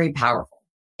cues are very powerful.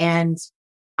 And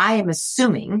I am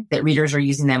assuming that readers are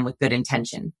using them with good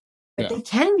intention, but they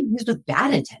can be used with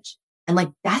bad intention. And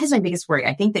that is my biggest worry.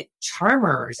 I think that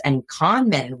charmers and con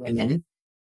men and women,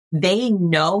 they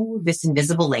know this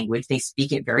invisible language. They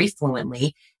speak it very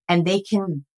fluently and they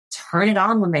can turn it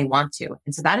on when they want to.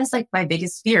 And so that is my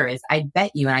biggest fear is I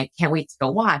bet you, and I can't wait to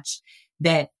go watch,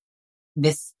 that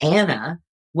this Anna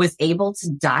was able to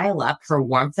dial up her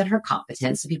warmth and her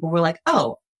competence. So people were like,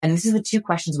 oh, and this is the 2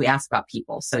 questions we ask about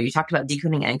people. So you talked about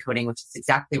decoding and encoding, which is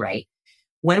exactly right.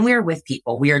 When we are with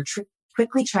people, we are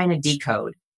quickly trying to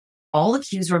decode all the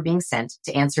cues we're being sent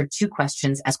to answer 2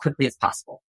 questions as quickly as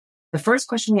possible. The first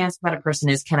question we ask about a person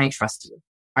is, can I trust you?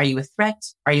 Are you a threat?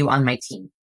 Are you on my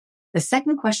team? The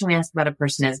second question we ask about a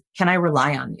person is, can I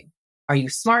rely on you? Are you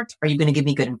smart? Are you going to give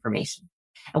me good information?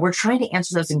 And we're trying to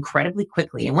answer those incredibly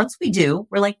quickly. And once we do,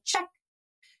 we're like, check.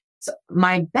 So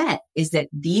my bet is that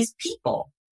these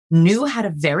people knew how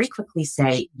to very quickly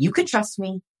say, you can trust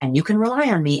me and you can rely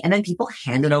on me. And then people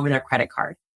handed over their credit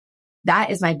card. That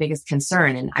is my biggest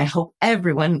concern. And I hope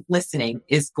everyone listening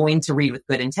is going to read with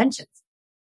good intentions.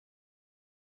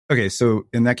 Okay. So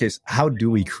in that case, how do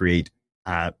we create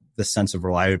the sense of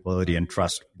reliability and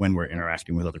trust when we're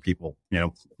interacting with other people?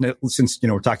 Since,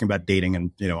 we're talking about dating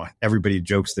and, everybody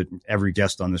jokes that every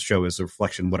guest on this show is a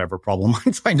reflection of whatever problem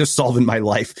I'm trying to solve in my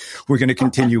life. We're going to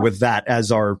continue with that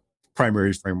as our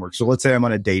primary framework. So let's say I'm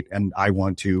on a date and I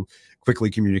want to quickly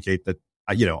communicate that,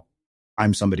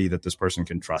 I'm somebody that this person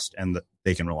can trust and that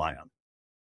they can rely on.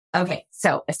 Okay.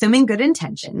 So assuming good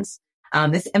intentions,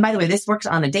 and by the way, this works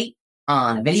on a date,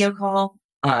 on a video call,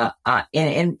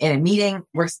 in a meeting.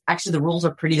 Works. Actually, the rules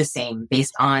are pretty the same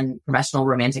based on professional,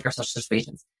 romantic, or social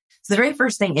situations. So the very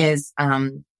first thing is,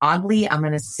 oddly, I'm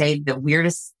going to say the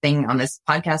weirdest thing on this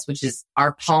podcast, which is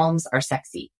our palms are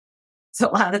sexy. So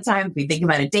a lot of the time we think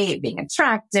about a date being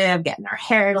attractive, getting our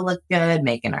hair to look good,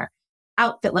 making our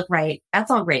outfit look right.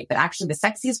 That's all great. But actually the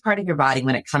sexiest part of your body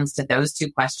when it comes to those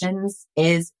 2 questions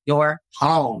is your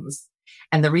palms.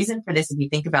 And the reason for this, if you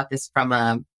think about this from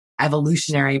a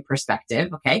evolutionary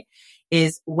perspective, okay,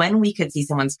 is when we could see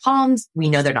someone's palms, we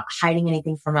know they're not hiding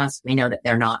anything from us. We know that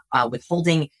they're not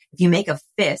withholding. If you make a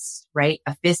fist, right,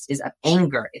 a fist is of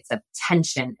anger. It's of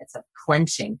tension. It's of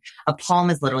clenching. A palm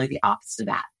is literally the opposite of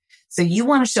that. So you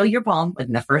want to show your palm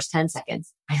within the first 10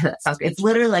 seconds. That sounds great. It's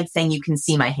literally like saying you can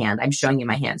see my hand. I'm showing you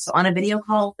my hand. So on a video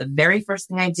call, the very first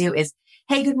thing I do is,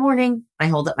 hey, good morning. I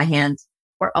hold up my hand.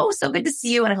 Or, oh, so good to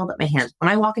see you. And I hold up my hand.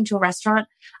 When I walk into a restaurant,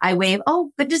 I wave,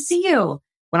 oh, good to see you.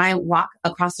 When I walk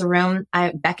across the room,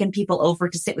 I beckon people over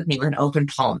to sit with me with an open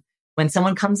palm. When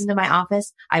someone comes into my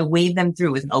office, I wave them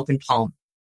through with an open palm.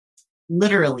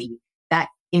 Literally, that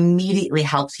immediately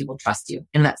helps people trust you.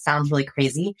 And that sounds really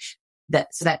crazy.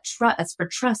 That's for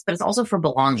trust, but it's also for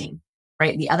belonging,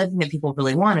 right? The other thing that people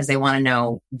really want is they want to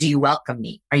know, do you welcome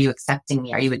me? Are you accepting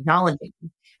me? Are you acknowledging me?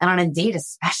 And on a date,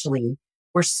 especially,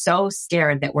 we're so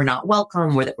scared that we're not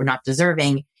welcome or that we're not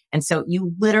deserving. And so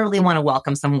you literally want to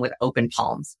welcome someone with open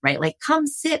palms, right? Like, come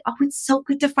sit. Oh, it's so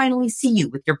good to finally see you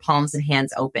with your palms and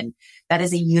hands open. That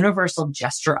is a universal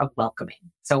gesture of welcoming.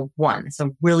 So it's a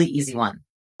really easy one.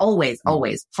 Always,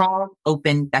 palm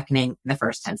open, beckoning in the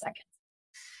first 10 seconds.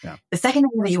 Yeah. The second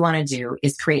thing that you want to do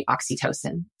is create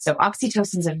oxytocin. So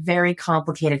oxytocin is a very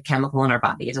complicated chemical in our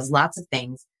body. It does lots of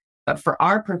things, but for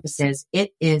our purposes,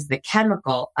 it is the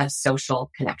chemical of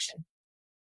social connection.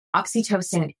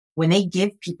 Oxytocin, when they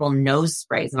give people nose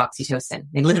sprays of oxytocin,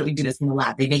 they literally do this in the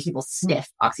lab. They make people sniff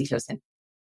oxytocin.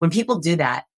 When people do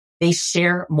that, they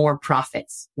share more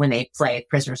profits when they play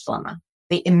Prisoner's Dilemma.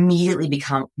 They immediately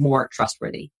become more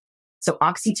trustworthy. So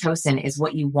oxytocin is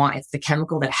what you want. It's the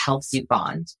chemical that helps you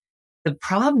bond. The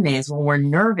problem is when we're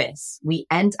nervous, we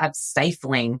end up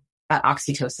stifling that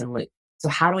oxytocin loop. So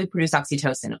how do we produce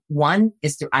oxytocin? One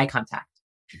is through eye contact.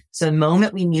 So the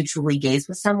moment we mutually gaze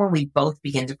with someone, we both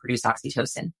begin to produce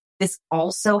oxytocin. This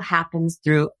also happens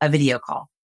through a video call.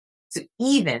 So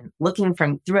even looking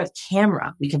through a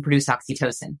camera, we can produce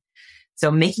oxytocin. So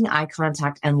making eye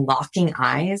contact and locking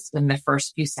eyes in the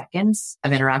first few seconds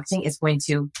of interacting is going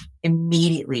to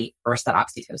immediately burst that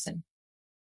oxytocin.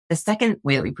 The second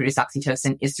way that we produce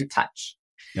oxytocin is through touch.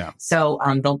 Yeah. So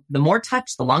the more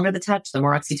touch, the longer the touch, the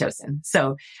more oxytocin.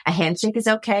 So a handshake is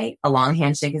okay. A long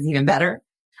handshake is even better.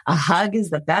 A hug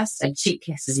is the best. A cheek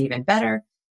kiss is even better.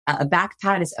 A back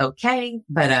pat is okay,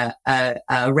 but a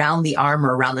around the arm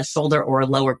or around the shoulder or a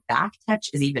lower back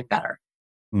touch is even better.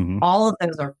 Mm-hmm. All of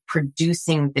those are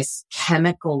producing this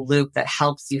chemical loop that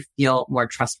helps you feel more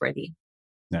trustworthy.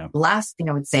 Yeah. The last thing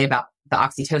I would say about the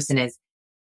oxytocin is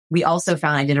we also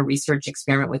found, I did a research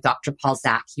experiment with Dr. Paul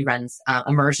Zak. He runs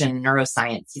Immersion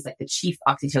Neuroscience. He's like the chief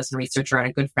oxytocin researcher and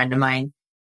a good friend of mine.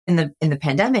 In the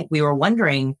pandemic, we were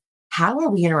wondering, how are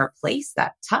we going to replace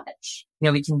that touch?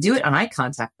 We can do it on eye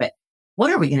contact, but what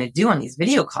are we going to do on these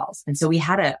video calls? And so we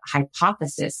had a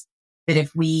hypothesis that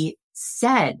if we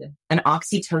said an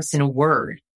oxytocin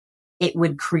word, it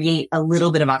would create a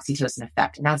little bit of oxytocin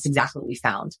effect. And that's exactly what we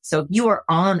found. So if you are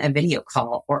on a video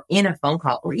call or in a phone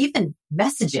call or even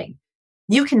messaging,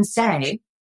 you can say,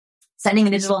 sending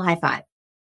a digital high five,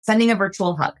 sending a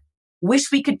virtual hug,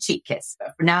 wish we could cheek kiss,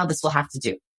 but for now this will have to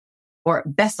do. Or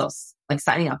besos, like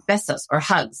signing up besos or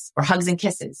hugs and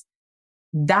kisses.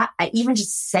 That even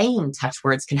just saying touch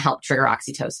words can help trigger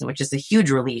oxytocin, which is a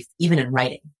huge relief, even in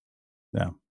writing. Yeah.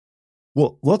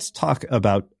 Well, let's talk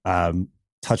about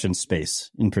touch and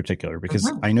space in particular, because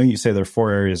I know you say there are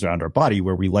 4 areas around our body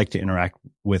where we like to interact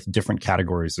with different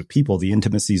categories of people: the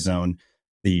intimacy zone,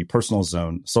 the personal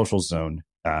zone, social zone,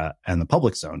 and the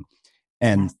public zone.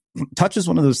 And touch is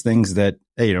one of those things that,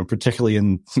 particularly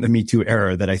in the Me Too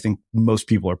era, that I think most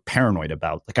people are paranoid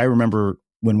about. Like, I remember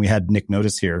when we had Nick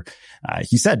Notice here,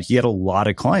 he said he had a lot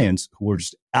of clients who were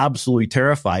just absolutely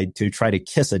terrified to try to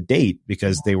kiss a date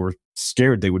because they were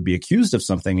scared they would be accused of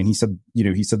something. And he said,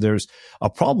 there's a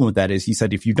problem with that. Is he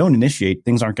said, if you don't initiate,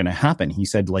 things aren't going to happen. He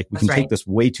said, like, we can take this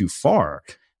way too far.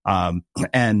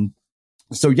 And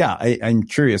so, yeah, I'm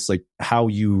curious, like, how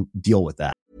you deal with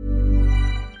that.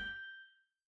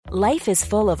 Life is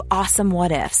full of awesome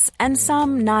what-ifs, and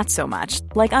some not so much,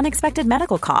 like unexpected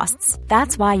medical costs.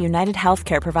 That's why United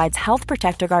Healthcare provides Health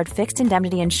Protector Guard fixed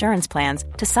indemnity insurance plans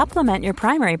to supplement your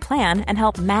primary plan and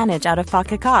help manage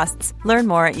out-of-pocket costs. Learn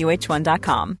more at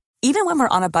uh1.com. Even when we're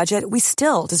on a budget, we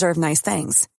still deserve nice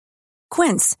things.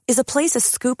 Quince is a place to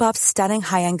scoop up stunning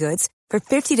high-end goods for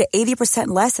 50 to 80%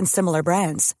 less than similar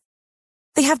brands.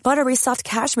 They have buttery soft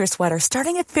cashmere sweaters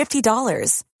starting at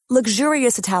 $50,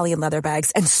 luxurious Italian leather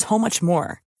bags, and so much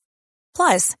more.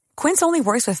 Plus, Quince only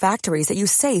works with factories that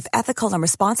use safe, ethical, and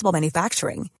responsible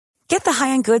manufacturing. Get the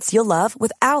high-end goods you'll love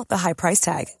without the high price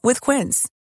tag with Quince.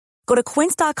 Go to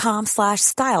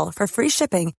quince.com/style for free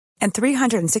shipping and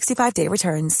 365-day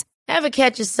returns. Ever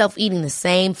catch yourself eating the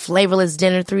same flavorless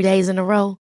dinner 3 days in a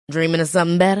row? Dreaming of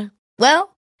something better?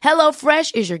 Well,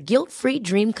 HelloFresh is your guilt-free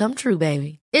dream come true,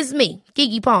 baby. It's me,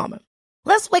 Keke Palmer.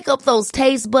 Let's wake up those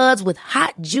taste buds with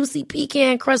hot, juicy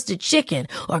pecan-crusted chicken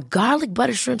or garlic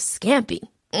butter shrimp scampi.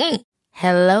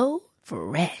 Hello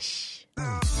Fresh.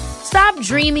 Stop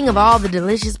dreaming of all the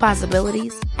delicious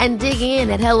possibilities and dig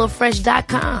in at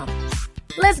HelloFresh.com.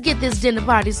 Let's get this dinner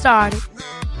party started.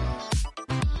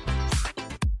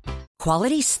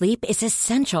 Quality sleep is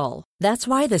essential. That's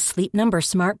why the Sleep Number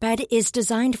Smart Bed is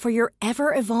designed for your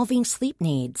ever-evolving sleep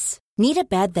needs. Need a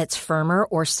bed that's firmer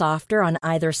or softer on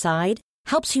either side?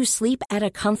 Helps you sleep at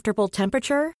a comfortable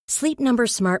temperature? Sleep Number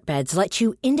Smart Beds let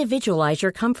you individualize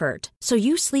your comfort, so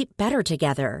you sleep better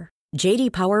together. J.D.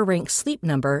 Power ranks Sleep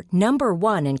Number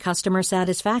 #1 in customer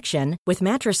satisfaction with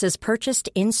mattresses purchased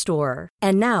in-store.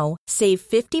 And now, save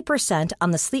 50% on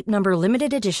the Sleep Number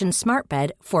Limited Edition Smart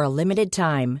Bed for a limited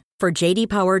time. For J.D.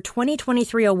 Power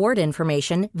 2023 award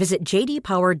information, visit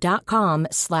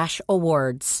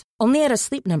jdpower.com/awards. Only at a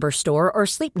Sleep Number store or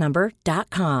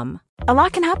sleepnumber.com. A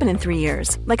lot can happen in 3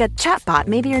 years, like a chatbot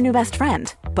may be your new best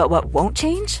friend. But what won't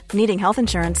change? Needing health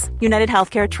insurance. United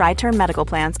Healthcare Tri-Term Medical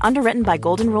Plans, underwritten by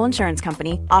Golden Rule Insurance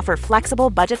Company, offer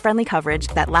flexible, budget-friendly coverage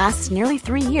that lasts nearly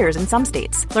 3 years in some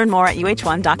states. Learn more at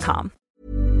uh1.com.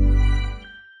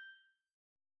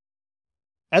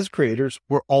 As creators,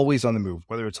 we're always on the move.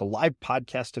 Whether it's a live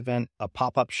podcast event, a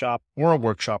pop-up shop, or a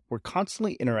workshop, we're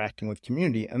constantly interacting with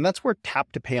community, and that's where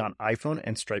Tap to Pay on iPhone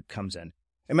and Stripe comes in.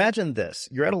 Imagine this.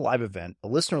 You're at a live event, a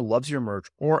listener loves your merch,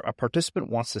 or a participant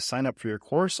wants to sign up for your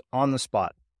course on the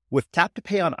spot. With Tap to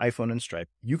Pay on iPhone and Stripe,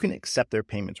 you can accept their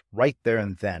payments right there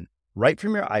and then, right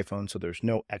from your iPhone, so there's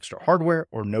no extra hardware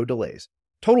or no delays.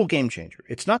 Total game changer.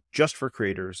 It's not just for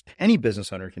creators. Any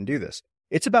business owner can do this.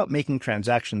 It's about making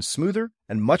transactions smoother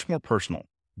and much more personal,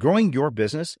 growing your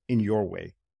business in your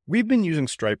way. We've been using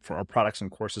Stripe for our products and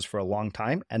courses for a long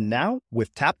time, and now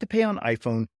with Tap to Pay on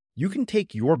iPhone, you can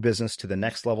take your business to the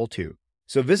next level too.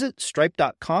 So visit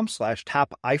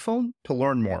stripe.com/tapiphone to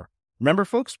learn more. Remember,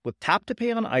 folks, with Tap to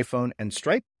Pay on iPhone and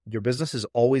Stripe, your business is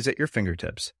always at your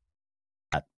fingertips.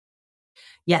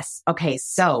 Yes. Okay.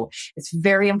 So it's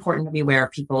very important to be aware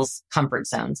of people's comfort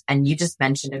zones. And you just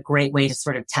mentioned a great way to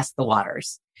sort of test the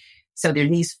waters. So there are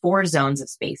these 4 zones of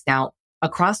space. Now,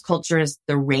 across cultures,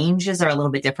 the ranges are a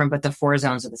little bit different, but the 4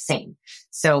 zones are the same.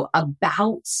 So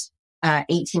about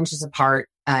 18 inches apart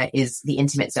is the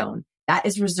intimate zone. That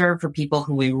is reserved for people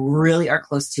who we really are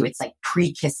close to. It's like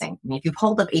pre-kissing. I mean, if you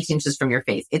hold up 18 inches from your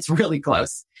face, it's really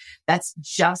close. That's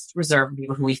just reserved for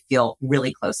people who we feel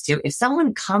really close to. If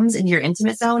someone comes into your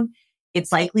intimate zone,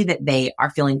 it's likely that they are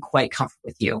feeling quite comfortable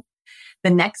with you. The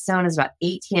next zone is about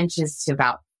 18 inches to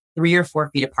about 3 or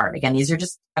 4 feet apart. Again, these are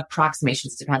just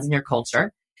approximations. It depends on your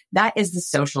culture. That is the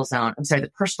social zone.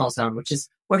 The personal zone, which is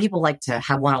where people like to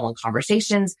have one-on-one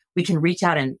conversations. We can reach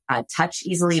out and touch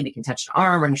easily. We can touch an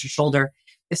arm or touch a shoulder.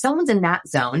 If someone's in that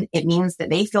zone, it means that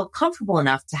they feel comfortable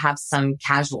enough to have some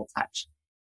casual touch.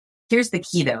 Here's the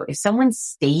key though. If someone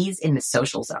stays in the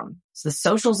social zone, so the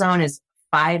social zone is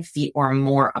 5 feet or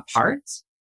more apart,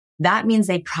 that means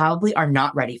they probably are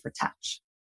not ready for touch.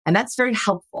 And that's very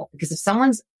helpful because if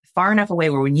someone's far enough away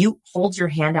where when you hold your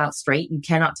hand out straight, you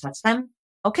cannot touch them,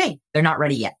 okay, they're not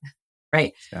ready yet,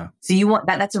 right? Yeah. So you want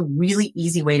that. That's a really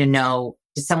easy way to know,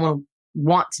 does someone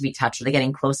want to be touched? Are they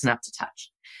getting close enough to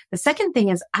touch? The second thing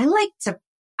is I like to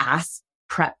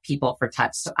prep people for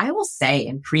touch. So I will say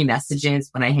in pre-messages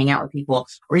when I hang out with people,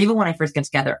 or even when I first get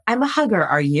together, I'm a hugger.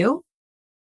 Are you?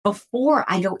 Before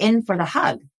I go in for the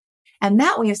hug. And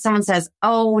that way, if someone says,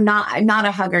 oh, I'm not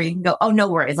a hugger, you can go, oh, no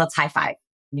worries. Let's high five.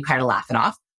 And you kind of laugh it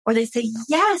off. Or they say,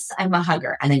 yes, I'm a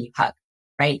hugger. And then you hug,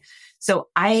 right? So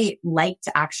I like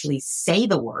to actually say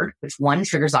the word, which one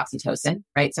triggers oxytocin,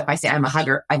 right? So if I say I'm a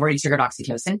hugger, I've already triggered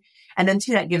oxytocin. And then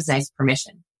two, that gives nice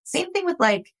permission. Same thing with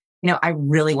I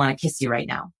really want to kiss you right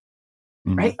now,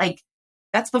 right? Like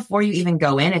that's before you even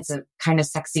go in. It's a kind of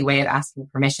sexy way of asking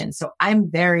permission. So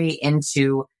I'm very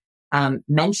into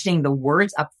mentioning the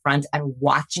words up front and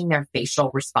watching their facial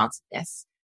responsiveness.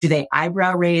 Do they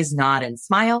eyebrow raise, nod, and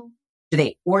smile? Do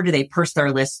they purse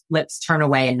their lips, turn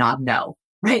away, and nod no?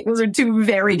 Right? Those are two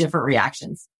very different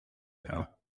reactions. Yeah.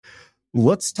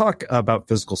 Let's talk about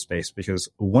physical space, because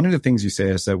one of the things you say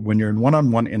is that when you're in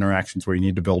one-on-one interactions where you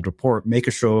need to build rapport, make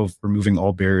a show of removing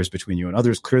all barriers between you and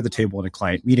others, clear the table in a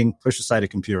client meeting, push aside a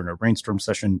computer in a brainstorm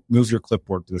session, move your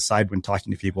clipboard to the side when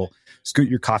talking to people, scoot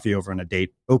your coffee over on a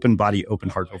date, open body, open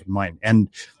heart, open mind. And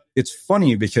it's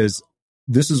funny because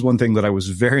this is one thing that I was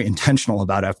very intentional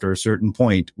about after a certain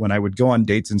point. When I would go on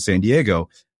dates in San Diego,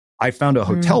 I found a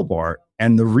hotel bar.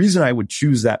 And the reason I would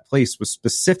choose that place was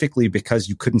specifically because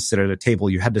you couldn't sit at a table.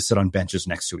 You had to sit on benches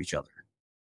next to each other.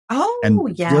 Oh,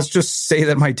 and yes. Let's just say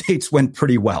that my dates went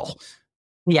pretty well.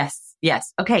 Yes.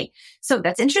 Okay. So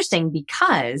that's interesting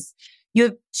because you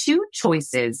have two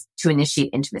choices to initiate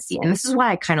intimacy. And this is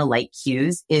why I kind of like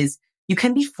cues is you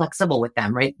can be flexible with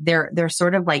them, right? They're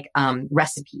sort of like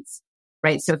recipes,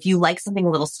 right? So if you like something a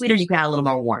little sweeter, you can add a little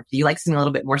more warmth. If you like something a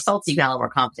little bit more salty, you can add a little more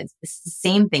confidence. It's the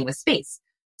same thing with space.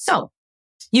 So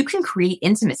you can create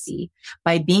intimacy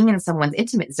by being in someone's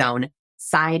intimate zone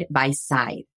side by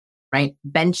side, right?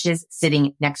 Benches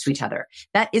sitting next to each other.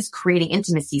 That is creating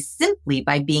intimacy simply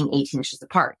by being 18 inches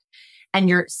apart. And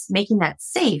you're making that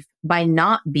safe by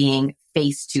not being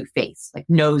face to face, like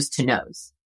nose to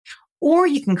nose. Or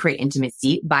you can create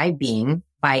intimacy by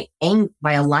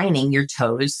aligning your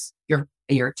toes,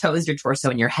 your torso,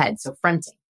 and your head. So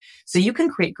fronting. So you can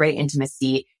create great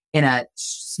intimacy in a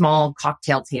small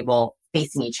cocktail table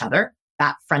facing each other,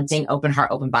 that fronting, open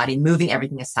heart, open body, moving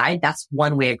everything aside. That's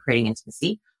one way of creating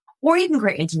intimacy. Or you can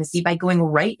create intimacy by going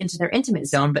right into their intimate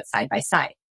zone, but side by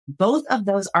side. Both of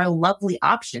those are lovely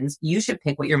options. You should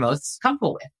pick what you're most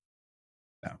comfortable with.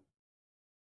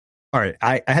 All right.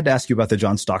 I had to ask you about the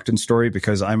John Stockton story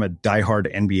because I'm a diehard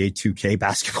NBA 2K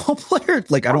basketball player.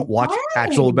 Like I don't watch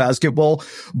actual basketball,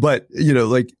 but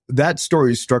that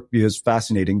story struck me as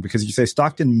fascinating because you say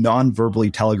Stockton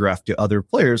non-verbally telegraphed to other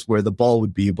players where the ball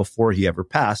would be before he ever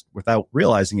passed. Without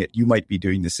realizing it, you might be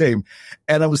doing the same.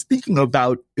 And I was thinking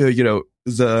about,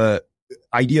 the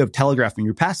idea of telegraphing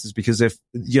your passes, because if,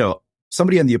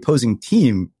 somebody on the opposing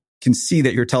team can see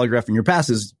that you're telegraphing your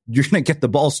passes, you're going to get the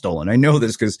ball stolen. I know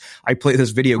this because I play this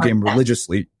video game 100%.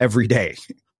 Religiously every day.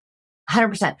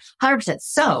 100%.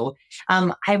 So,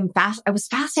 I was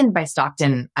fascinated by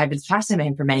Stockton. I've been fascinated by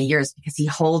him for many years because he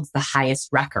holds the highest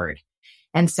record.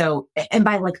 And so, and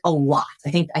by like a lot,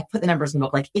 I think I put the numbers in the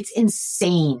book, like it's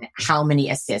insane how many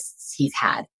assists he's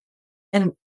had.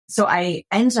 And so I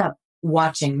ended up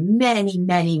watching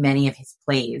many of his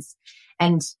plays.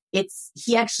 And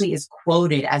he actually is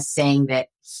quoted as saying that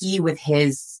he, with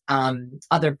his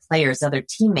other players, other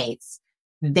teammates,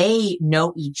 they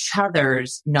know each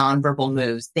other's nonverbal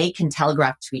moves. They can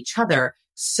telegraph to each other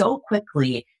so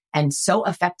quickly and so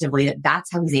effectively that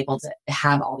that's how he's able to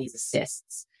have all these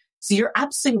assists. So you're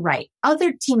absolutely right.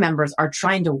 Other team members are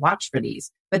trying to watch for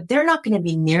these, but they're not going to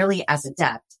be nearly as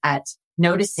adept at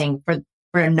noticing for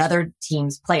another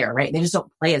team's player, right? They just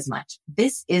don't play as much.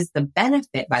 This is the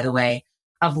benefit, by the way,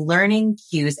 of learning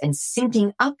cues and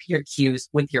syncing up your cues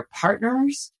with your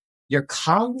partners, your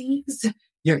colleagues,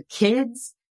 your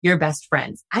kids, your best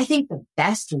friends. I think the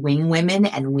best wing women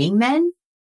and wingmen,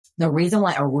 the reason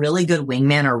why a really good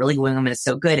wingman or a really good wingwoman is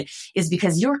so good is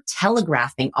because you're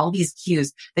telegraphing all these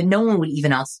cues that no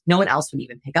one else would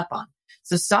even pick up on.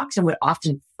 So Stockton would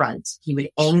often front. He would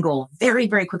angle very,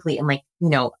 very quickly in like,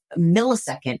 a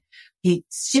millisecond. He'd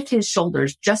shift his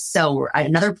shoulders just so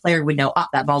another player would know,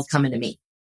 that ball's coming to me.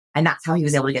 And that's how he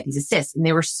was able to get these assists. And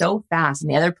they were so fast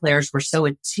and the other players were so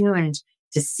attuned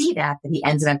to see that he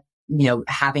ended up,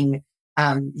 having,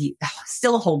 he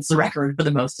still holds the record for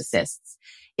the most assists.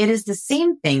 It is the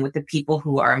same thing with the people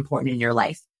who are important in your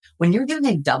life. When you're doing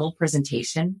a double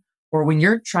presentation or when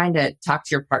you're trying to talk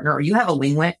to your partner or you have a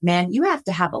wingman, you have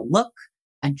to have a look,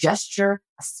 a gesture,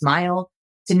 a smile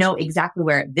to know exactly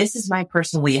where this is my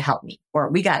person. Will you help me? Or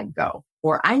we got to go,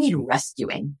 or I need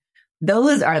rescuing.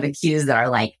 Those are the cues that are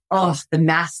like, the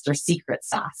master secret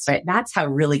sauce, right? That's how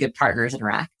really good partners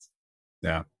interact.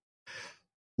 Yeah.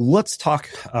 Let's talk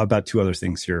about two other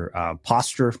things here.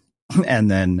 Posture and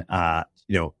then,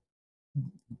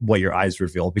 what your eyes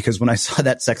reveal. Because when I saw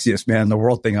that sexiest man in the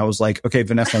world thing, I was like, okay,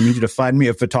 Vanessa, I need you to find me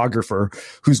a photographer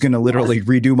who's going to literally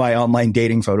redo my online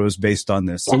dating photos based on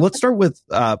this. So let's start with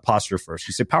posture first.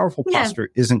 You say powerful posture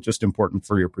isn't just important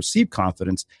for your perceived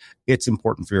confidence. It's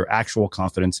important for your actual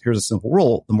confidence. Here's a simple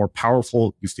rule. The more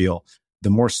powerful you feel,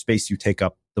 the more space you take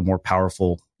up, the more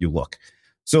powerful you look.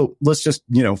 So let's just,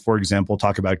 for example,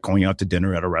 talk about going out to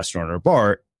dinner at a restaurant or a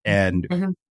bar,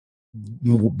 and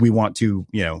we want to,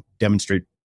 demonstrate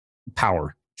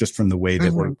power just from the way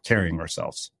that we're carrying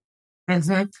ourselves.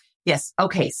 Yes.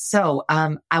 Okay. So,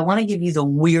 I want to give you the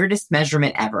weirdest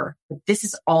measurement ever, but this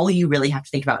is all you really have to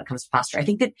think about when it comes to posture. I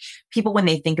think that people, when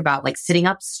they think about like sitting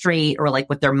up straight or like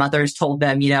what their mothers told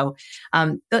them,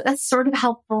 that's sort of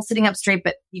helpful, sitting up straight,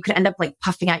 but you could end up like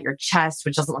puffing out your chest,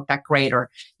 which doesn't look that great. Or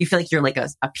you feel like you're like a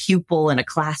pupil in a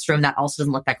classroom. That also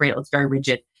doesn't look that great. It looks very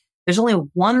rigid. There's only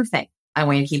one thing I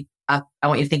want you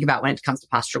to think about when it comes to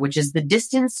posture, which is the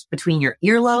distance between your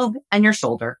earlobe and your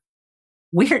shoulder.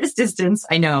 Weirdest distance,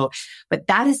 I know, but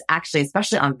that is actually,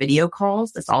 especially on video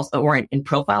calls, that's also, or in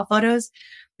profile photos,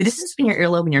 the distance between your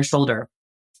earlobe and your shoulder,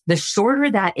 the shorter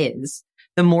that is,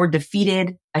 the more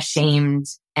defeated, ashamed,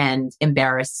 and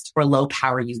embarrassed or low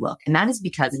power you look. And that is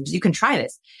because, and you can try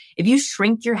this, if you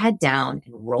shrink your head down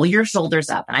and roll your shoulders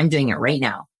up, and I'm doing it right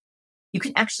now, you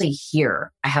can actually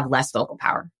hear I have less vocal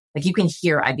power. Like you can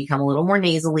hear I become a little more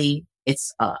nasally.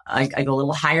 It's, I go a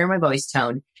little higher in my voice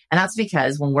tone. And that's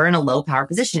because when we're in a low power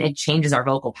position, it changes our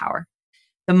vocal power.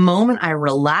 The moment I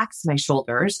relax my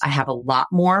shoulders, I have a lot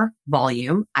more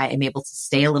volume. I am able to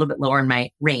stay a little bit lower in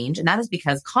my range. And that is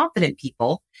because confident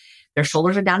people, their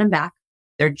shoulders are down and back.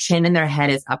 Their chin and their head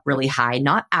is up really high,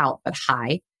 not out, but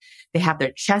high. They have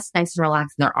their chest nice and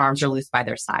relaxed and their arms are loose by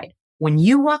their side. When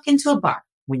you walk into a bar,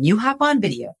 when you hop on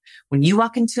video, when you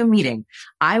walk into a meeting,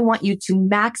 I want you to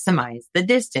maximize the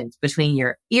distance between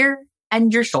your ear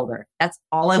and your shoulder. That's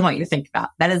all I want you to think about.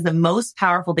 That is the most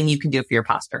powerful thing you can do for your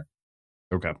posture.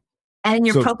 Okay. And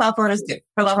your profile photos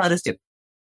too.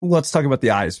 Let's talk about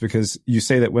the eyes, because you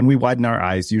say that when we widen our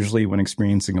eyes, usually when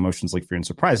experiencing emotions like fear and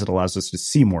surprise, it allows us to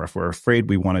see more. If we're afraid,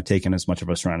 we want to take in as much of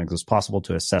our surroundings as possible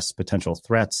to assess potential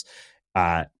threats.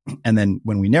 And then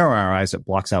when we narrow our eyes, it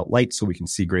blocks out light so we can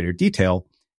see greater detail.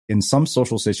 In some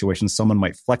social situations, someone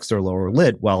might flex their lower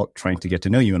lid while trying to get to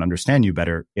know you and understand you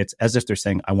better. It's as if they're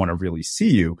saying, I want to really see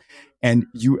you. And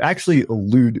you actually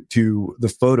allude to the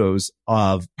photos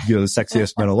of, the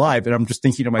sexiest men alive. And I'm just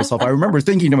thinking to myself, I remember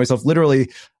thinking to myself, literally,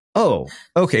 oh,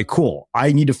 okay, cool.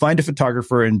 I need to find a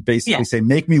photographer and basically say,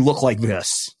 make me look like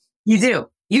this. You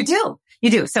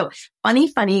do. So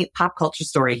funny pop culture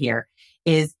story here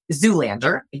is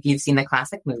Zoolander. If you've seen the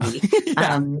classic movie,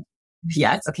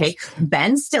 yes. Okay.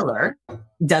 Ben Stiller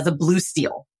does a blue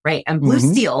steel, right? And blue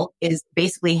steel is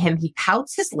basically him. He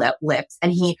pouts his lips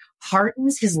and he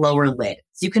hardens his lower lid.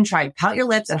 So you can try pout your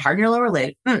lips and harden your lower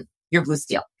lid. You're blue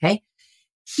steel. Okay.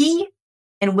 He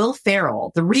and Will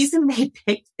Ferrell, the reason they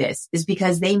picked this is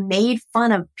because they made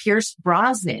fun of Pierce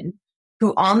Brosnan,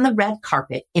 who on the red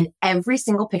carpet in every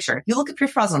single picture, if you look at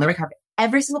Pierce Brosnan on the red carpet,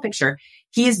 every single picture,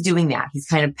 he is doing that. He's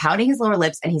kind of pouting his lower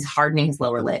lips and he's hardening his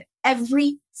lower lid.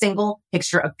 Every single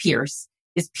picture of Pierce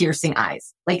is piercing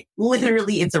eyes. Like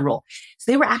literally it's a rule.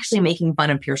 So they were actually making fun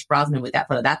of Pierce Brosnan with that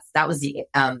photo. That was the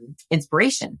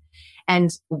inspiration. And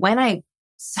when I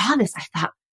saw this, I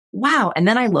thought, wow. And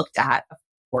then I looked at, of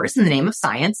course, in the name of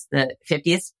science, the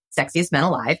 50th sexiest men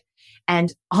alive.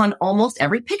 And on almost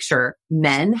every picture,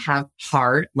 men have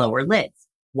hard lower lids.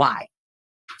 Why?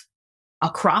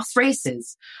 Across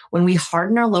races, when we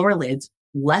harden our lower lids,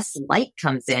 less light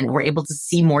comes in and we're able to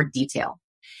see more detail.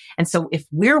 And so if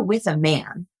we're with a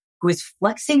man who is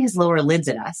flexing his lower lids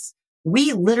at us,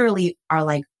 we literally are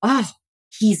like, oh,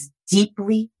 he's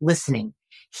deeply listening.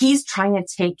 He's trying to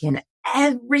take in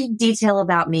every detail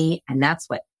about me. And that's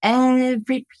what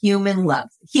every human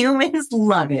loves. Humans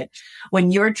love it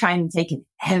when you're trying to take in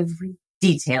every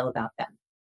detail about them.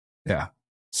 Yeah.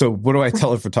 So what do I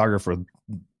tell a photographer?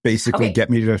 Basically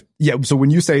get me to, so when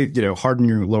you say, harden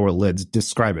your lower lids,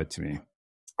 describe it to me.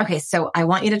 Okay. So I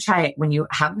want you to try it when you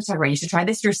have a photographer. You should try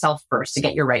this yourself first to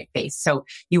get your right face. So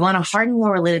you want to harden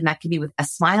lower lid, and that can be with a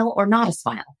smile or not a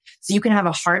smile. So you can have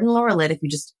a hardened lower lid if you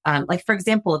just, like for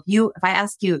example, if I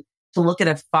ask you to look at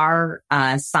a far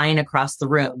sign across the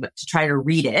room to try to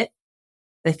read it,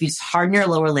 if you just harden your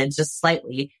lower lid just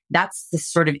slightly, that's this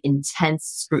sort of intense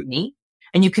scrutiny.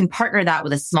 And you can partner that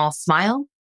with a small smile.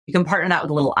 You can partner that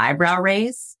with a little eyebrow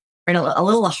raise, right? A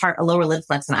lower lid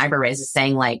flex and eyebrow raise is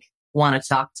saying like, want to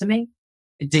talk to me?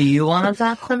 Do you want to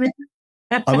talk to me?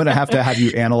 I'm going to have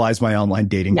you analyze my online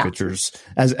dating pictures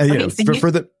as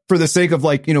for the sake of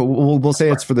like, we'll say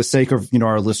it's for the sake of,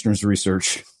 our listeners'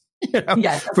 research,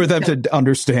 for them to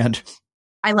understand.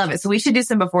 I love it. So we should do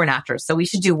some before and after. So we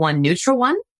should do one neutral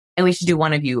one. And we should do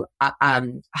one of you,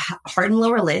 hardened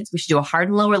lower lids. We should do a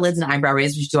hardened lower lids and eyebrow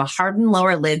raise. We should do a hardened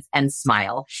lower lids and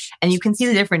smile. And you can see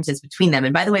the differences between them.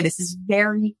 And by the way, this is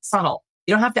very subtle.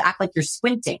 You don't have to act like you're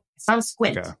squinting. It's not a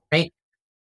squint, right?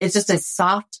 It's just a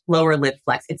soft lower lid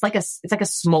flex. It's like a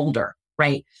smolder,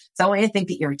 right? So I want you to think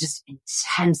that you're just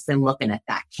intensely looking at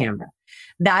that camera.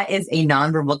 That is a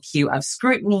nonverbal cue of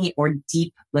scrutiny or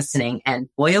deep listening. And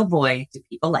boy, oh boy, do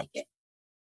people like it.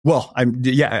 Well,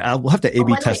 I'll have to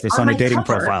A/B test this on a dating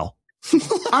profile.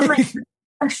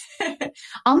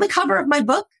 on the cover of my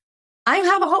book, I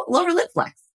have a whole lower lid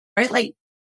flex, right? Like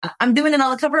I'm doing it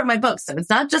on the cover of my book. So it's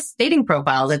not just dating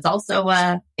profiles. It's also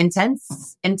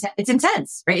intense. It's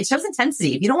intense, right? It shows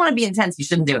intensity. If you don't want to be intense, you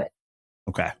shouldn't do it.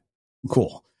 Okay,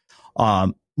 cool.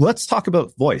 Let's talk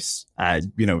about voice.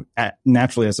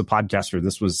 Naturally, as a podcaster,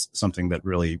 this was something that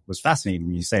really was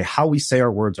fascinating. You say how we say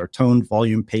our words, our tone,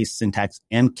 volume, pace, syntax,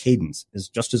 and cadence is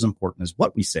just as important as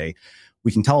what we say.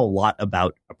 We can tell a lot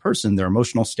about a person, their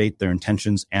emotional state, their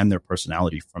intentions, and their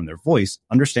personality from their voice.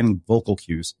 Understanding vocal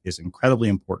cues is incredibly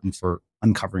important for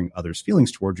uncovering others'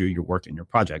 feelings towards you, your work, and your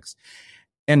projects.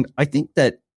 And I think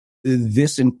that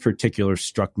this in particular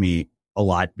struck me a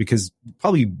lot because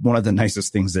probably one of the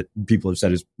nicest things that people have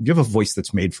said is you have a voice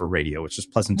that's made for radio. It's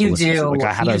just pleasant to listen to. Like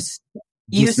I had a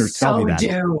listener tell me that.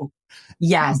 Do.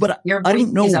 Yes. But I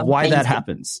don't know why that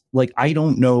happens. Like, I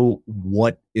don't know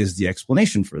what is the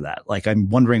explanation for that. Like, I'm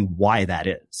wondering why that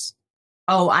is.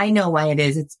 Oh, I know why it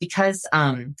is. It's because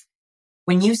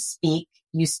when you speak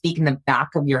in the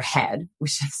back of your head,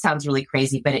 which sounds really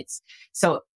crazy, but it's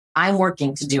so I'm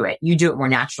working to do it. You do it more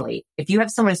naturally. If you have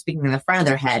someone speaking in the front of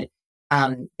their head,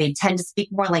 they tend to speak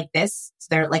more like this. So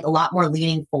they're like a lot more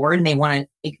leaning forward and they want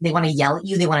to yell at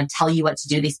you. They want to tell you what to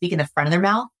do. They speak in the front of their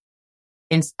mouth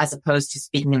as opposed to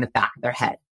speaking in the back of their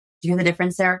head. Do you hear the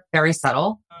difference there? Very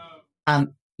subtle.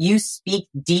 You speak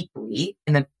deeply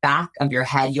in the back of your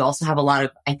head. You also have a lot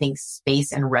of, I think,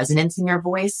 space and resonance in your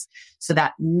voice. So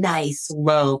that nice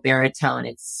low baritone,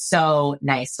 it's so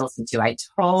nice to listen to. I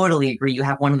totally agree. You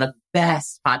have one of the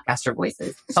best podcaster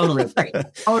voices. Totally agree.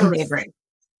 Totally agree.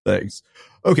 Thanks.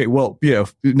 Okay. Well,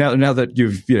 now that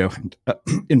you've,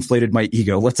 inflated my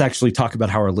ego, let's actually talk about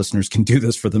how our listeners can do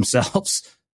this for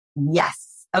themselves.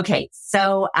 Yes. Okay.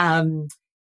 So,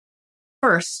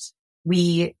 first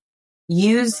we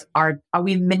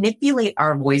manipulate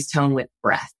our voice tone with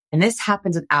breath. And this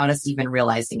happens without us even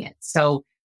realizing it. So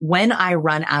when I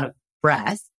run out of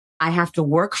breath, I have to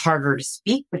work harder to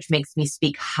speak, which makes me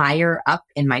speak higher up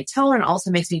in my tone and also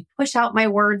makes me push out my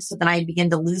words. So then I begin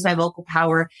to lose my vocal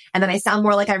power. And then I sound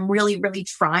more like I'm really, really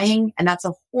trying. And that's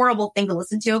a horrible thing to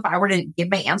listen to. If I were to give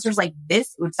my answers like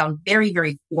this, it would sound very,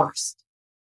 very forced.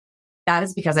 That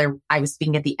is because I was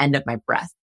speaking at the end of my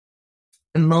breath.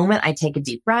 The moment I take a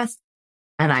deep breath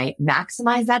and I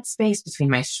maximize that space between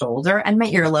my shoulder and my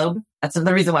earlobe, that's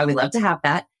another reason why we love to have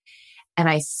that. And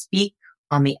I speak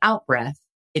on the out breath.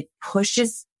 It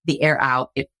pushes the air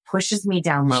out. It pushes me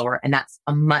down lower. And that's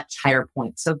a much higher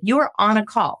point. So if you are on a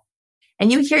call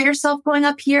and you hear yourself going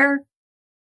up here,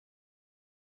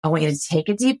 I want you to take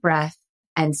a deep breath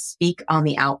and speak on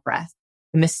the out breath.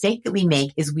 The mistake that we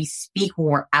make is we speak when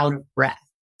we're out of breath.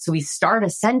 So we start a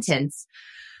sentence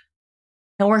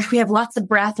and we have lots of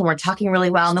breath and we're talking really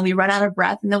well. And then we run out of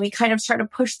breath and then we kind of start to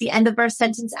push the end of our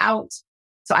sentence out.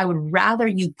 So I would rather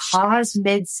you pause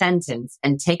mid-sentence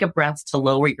and take a breath to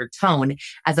lower your tone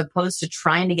as opposed to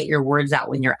trying to get your words out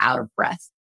when you're out of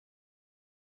breath.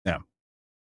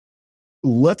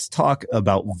 let's talk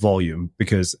about volume,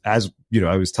 because as you know,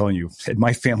 I was telling you, in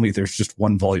my family, there's just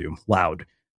one volume, loud.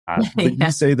 But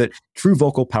you say that true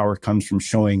vocal power comes from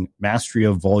showing mastery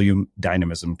of volume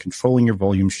dynamism. Controlling your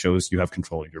volume shows you have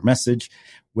control of your message.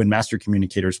 When master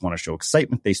communicators want to show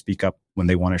excitement, they speak up. When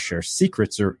they want to share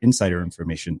secrets or insider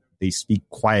information, they speak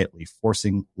quietly,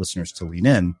 forcing listeners to lean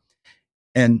in.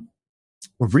 And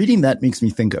reading that makes me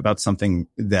think about something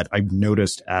that I've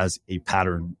noticed as a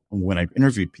pattern when I've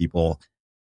interviewed people.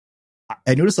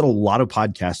 I noticed that a lot of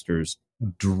podcasters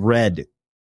dread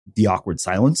the awkward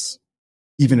silence,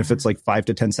 even if it's like 5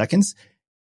 to 10 seconds.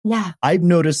 Yeah. I've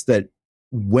noticed that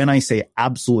when I say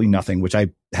absolutely nothing, which I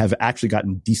have actually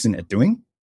gotten decent at doing,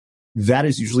 that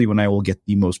is usually when I will get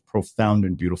the most profound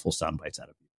and beautiful sound bites out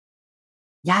of you.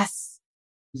 Yes.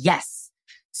 Yes.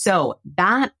 So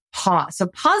that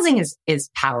pausing is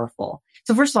powerful.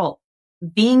 So first of all,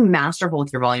 being masterful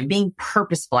with your volume, being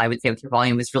purposeful, I would say, with your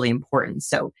volume is really important.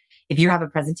 So if you have a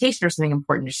presentation or something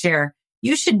important to share,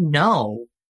 you should know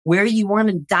where you want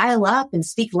to dial up and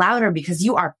speak louder because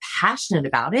you are passionate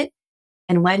about it.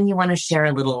 And when you want to share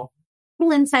a little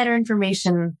insider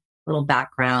information, little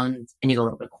background, and you go a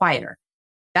little bit quieter.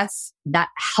 That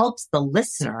helps the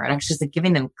listener. And actually is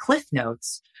giving them cliff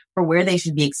notes for where they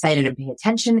should be excited and pay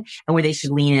attention and where they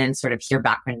should lean in and sort of hear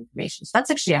background information. So that's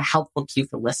actually a helpful cue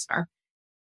for the listener.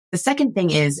 The second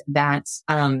thing is that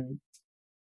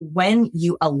when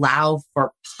you allow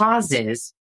for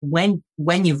pauses, when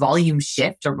you volume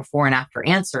shift or before and after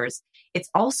answers, it's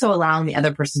also allowing the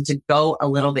other person to go a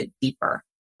little bit deeper,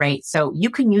 right? So you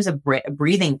can use a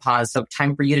breathing pause. So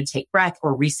time for you to take breath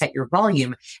or reset your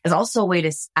volume is also a way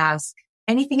to ask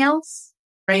anything else,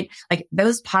 right? Like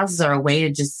those pauses are a way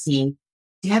to just see,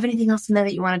 do you have anything else in there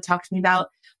that you want to talk to me about?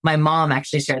 My mom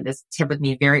actually shared this tip with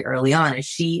me very early on, as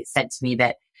she said to me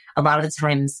that a lot of the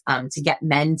times, to get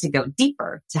men to go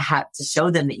deeper, to show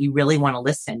them that you really want to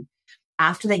listen,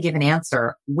 after they give an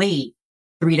answer, wait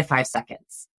 3 to 5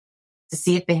 seconds to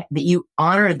see if that you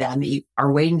honor them, that you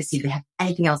are waiting to see if they have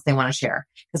anything else they want to share.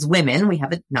 Because women, we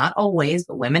have it, not always,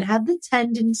 but women have the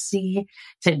tendency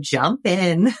to jump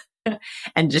in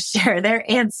and just share their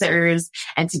answers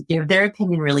and to give their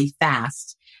opinion really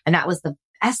fast. And that was the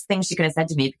best thing she could have said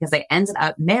to me, because I ended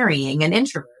up marrying an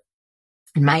introvert.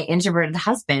 And my introverted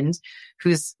husband,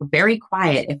 who's very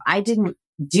quiet, if I didn't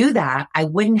do that, I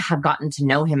wouldn't have gotten to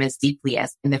know him as deeply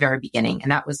as in the very beginning.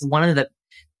 And that was one of the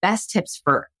best tips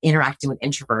for interacting with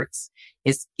introverts,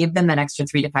 is give them that extra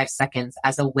 3 to 5 seconds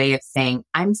as a way of saying,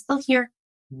 I'm still here,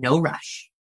 no rush.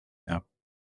 Yeah.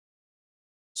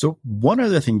 So one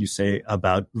other thing you say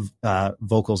about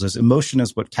vocals is emotion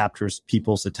is what captures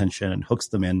people's attention and hooks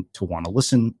them in to want to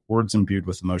listen. Words imbued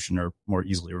with emotion are more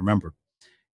easily remembered.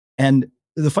 And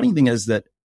the funny thing is that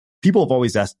people have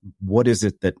always asked, what is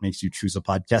it that makes you choose a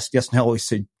podcast? Yes, and I always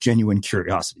say genuine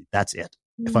curiosity. That's it.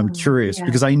 If I'm curious,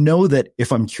 because I know that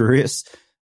if I'm curious,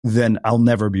 then I'll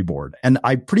never be bored. And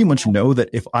I pretty much know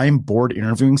that if I'm bored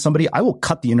interviewing somebody, I will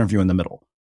cut the interview in the middle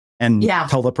and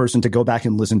tell the person to go back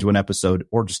and listen to an episode,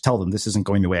 or just tell them this isn't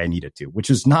going the way I need it to,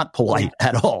 which is not polite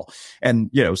at all. And,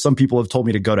 you know, some people have told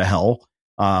me to go to hell.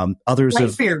 Others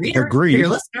have agreed. For your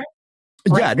listener.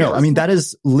 Yeah, no, I mean, that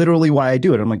is literally why I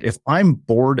do it. I'm like, if I'm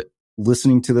bored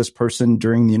listening to this person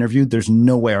during the interview, there's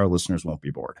no way our listeners won't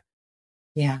be bored.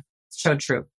 Yeah, so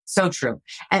true. So true.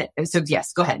 And so,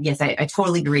 yes, go ahead. Yes, I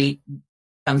totally agree.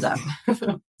 Thumbs up.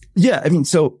 Yeah, I mean,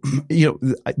 so, you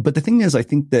know, but the thing is, I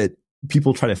think that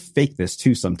people try to fake this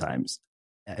too sometimes.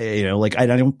 You know, like, I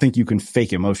don't think you can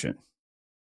fake emotion.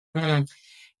 You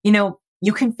know,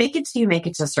 you can fake it till you make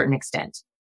it to a certain extent.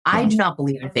 I do not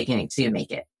believe in faking it till you make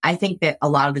it. I think that a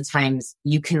lot of the times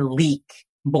you can leak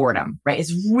boredom, right?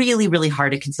 It's really, really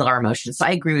hard to conceal our emotions. So I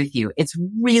agree with you. It's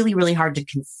really, really hard to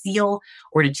conceal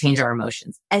or to change our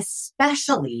emotions,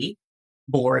 especially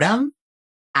boredom,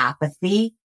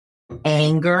 apathy,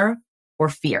 anger, or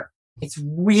fear. It's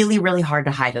really, really hard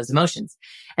to hide those emotions.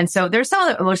 And so there's some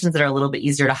other emotions that are a little bit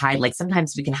easier to hide. Like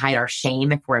sometimes we can hide our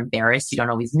shame if we're embarrassed. You don't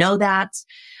always know that.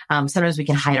 Sometimes we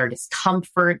can hide our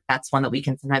discomfort. That's one that we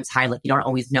can sometimes hide. Like you don't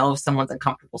always know if someone's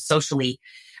uncomfortable socially.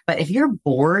 But if you're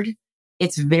bored,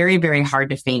 it's very, very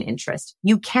hard to feign interest.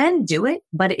 You can do it,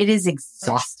 but it is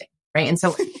exhausting, right? And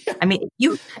so, I mean,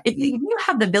 if you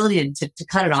have the ability to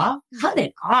cut it off, cut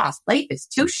it off. Life is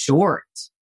too short.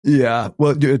 Yeah.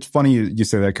 Well, it's funny you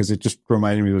say that, because it just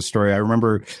reminded me of a story. I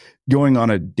remember going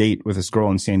on a date with this girl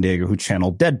in San Diego who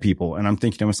channeled dead people. And I'm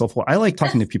thinking to myself, well, I like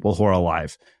talking to people who are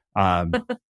alive.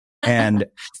 And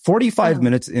 45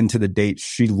 minutes into the date,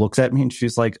 she looks at me and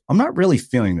she's like, I'm not really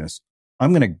feeling this.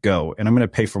 I'm going to go and I'm going to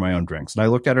pay for my own drinks. And I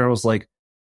looked at her, I was like,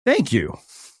 thank you.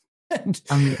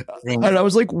 And I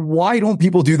was like, why don't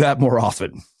people do that more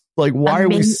often? Like, why are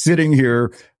we sitting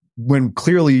here when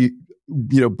clearly,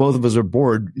 both of us are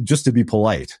bored just to be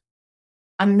polite?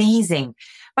 Amazing.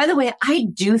 By the way, I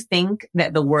do think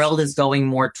that the world is going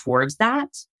more towards that.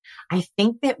 I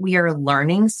think that we are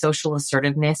learning social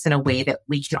assertiveness in a way that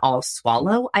we can all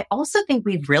swallow. I also think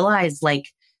we've realized like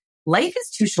life is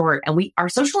too short and our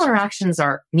social interactions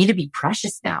need to be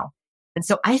precious now. And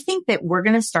so I think that we're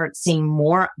going to start seeing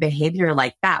more behavior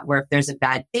like that, where if there's a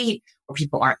bad date or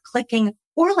people aren't clicking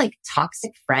or like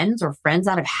toxic friends or friends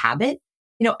out of habit,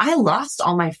 I lost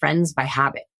all my friends by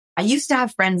habit. I used to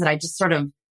have friends that I just sort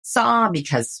of saw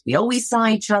because we always saw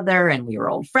each other and we were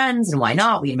old friends and why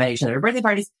not? We invited each other to birthday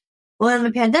parties. Well, in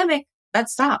the pandemic, that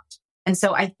stopped. And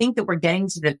so I think that we're getting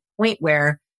to the point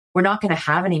where we're not going to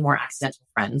have any more accidental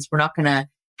friends. We're not going to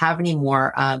have any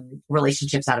more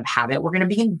relationships out of habit. We're going to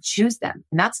begin to choose them.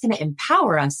 And that's going to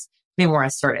empower us to be more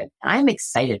assertive. And I'm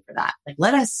excited for that. Like,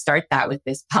 let us start that with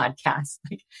this podcast.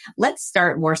 Like, let's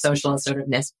start more social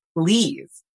assertiveness,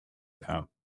 please. Yeah.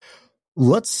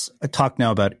 Let's talk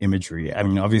now about imagery. I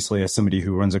mean, obviously, as somebody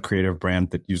who runs a creative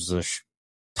brand that uses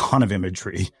a ton of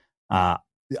imagery,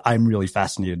 I'm really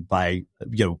fascinated by,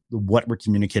 what we're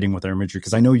communicating with our imagery,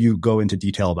 because I know you go into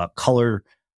detail about color.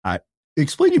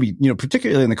 Explain to me,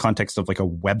 particularly in the context of like a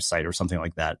website or something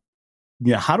like that,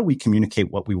 how do we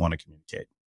communicate what we want to communicate?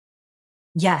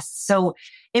 Yes. So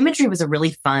imagery was a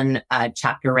really fun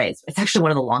chapter, right? It's actually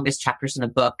one of the longest chapters in the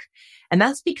book. And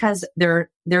that's because there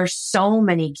are so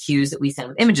many cues that we send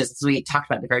with images, as we talked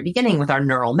about at the very beginning with our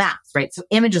neural maps, right? So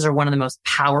images are one of the most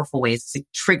powerful ways to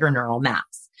trigger neural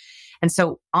maps. And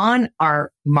so on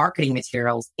our marketing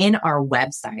materials, in our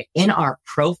website, in our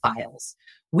profiles,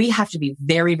 we have to be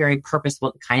very, very purposeful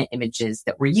with the kind of images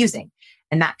that we're using.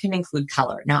 And that can include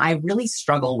color. Now, I really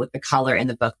struggle with the color in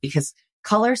the book because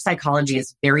color psychology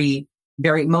is very,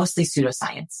 very mostly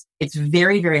pseudoscience. It's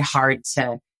very, very hard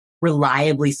to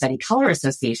reliably study color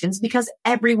associations because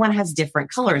everyone has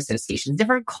different color associations.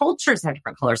 Different cultures have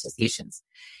different color associations.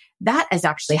 That is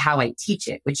actually how I teach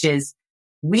it, which is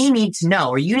we need to know,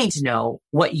 or you need to know,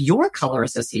 what your color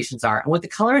associations are and what the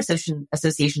color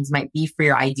associations might be for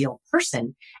your ideal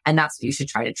person. And that's what you should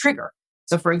try to trigger.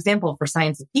 So for example, for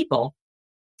Science of People,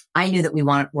 I knew that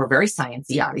we're very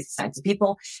sciencey, obviously Science of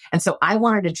People. And so I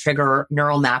wanted to trigger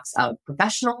neural maps of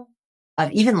professional,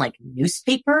 of even like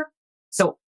newspaper.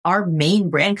 So our main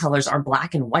brand colors are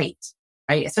black and white,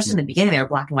 right? Especially in the beginning, they were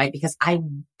black and white because I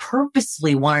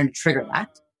purposely wanted to trigger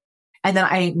that. And then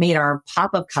I made our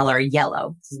pop-up color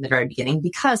yellow. This is in the very beginning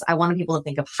because I wanted people to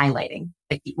think of highlighting.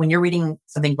 Like when you're reading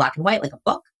something black and white, like a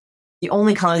book, the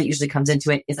only color that usually comes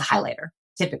into it is a highlighter,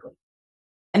 typically.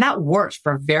 And that worked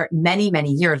for many,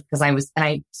 many years because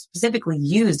I specifically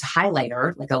used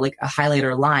highlighter, like a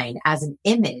highlighter line as an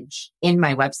image in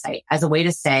my website as a way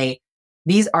to say,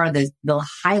 these are the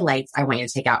highlights I want you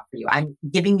to take out for you. I'm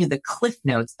giving you the cliff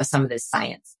notes of some of this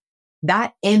science.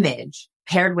 That image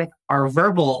paired with our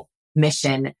verbal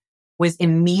mission was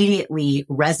immediately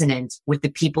resonant with the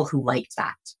people who liked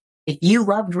that. If you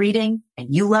loved reading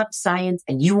and you loved science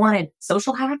and you wanted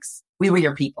social hacks, we were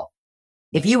your people.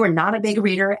 If you were not a big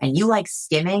reader and you like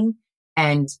skimming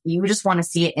and you just want to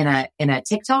see it in a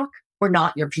TikTok, we're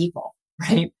not your people,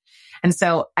 right? And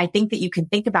so I think that you can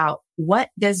think about, what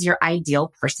does your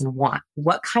ideal person want?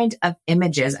 What kind of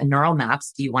images and neural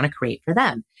maps do you want to create for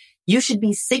them? You should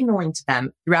be signaling to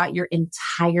them throughout your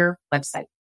entire website.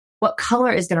 What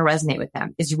color is going to resonate with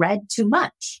them? Is red too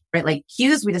much, right? Like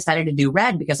hues, we decided to do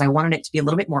red because I wanted it to be a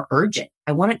little bit more urgent.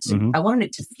 I wanted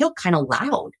it to feel kind of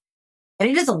loud. And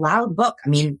it is a loud book. I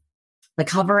mean, the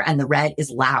cover and the red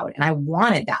is loud. And I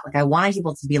wanted that. Like I wanted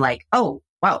people to be like, oh,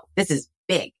 wow, this is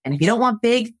big. And if you don't want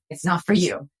big, it's not for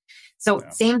you. So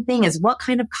Same thing as what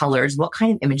kind of colors, what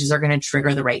kind of images are going to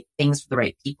trigger the right things for the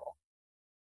right people.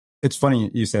 It's funny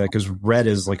you say that because red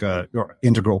is like a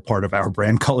integral part of our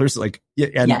brand colors. Like,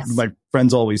 and my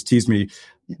friends always tease me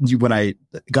when I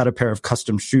got a pair of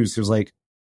custom shoes. He was like,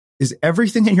 "Is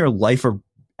everything in your life an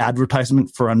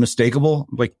advertisement for Unmistakable?"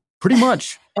 I'm like, pretty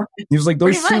much. He was like,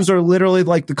 "Those shoes are literally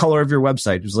like the color of your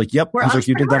website." He was like, "Yep." I was like,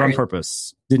 "You did that on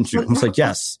purpose, didn't you?" I was like,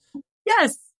 "Yes."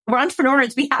 Yes. We're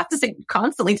entrepreneurs. We have to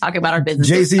constantly talk about our business.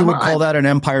 Jay-Z would call that an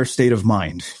empire state of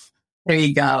mind. There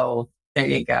you go. There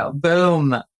you go.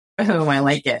 Boom. Boom. I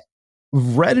like it.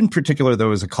 Red in particular,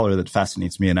 though, is a color that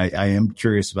fascinates me. And I am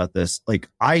curious about this. Like,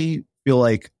 I feel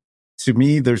like, to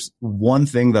me, there's one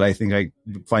thing that I think I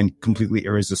find completely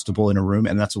irresistible in a room,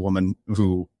 and that's a woman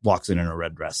who walks in a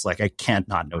red dress. Like, I can't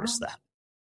not notice that.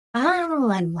 Oh,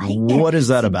 I like it. What is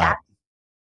that about?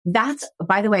 That's,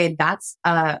 by the way, that's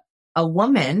a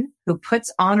woman who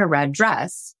puts on a red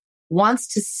dress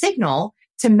wants to signal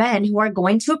to men who are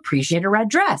going to appreciate a red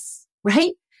dress,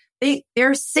 right?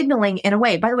 They're signaling in a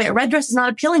way. By the way, a red dress is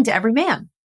not appealing to every man.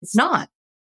 It's not.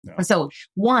 No. And so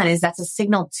one is that's a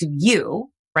signal to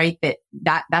you, right?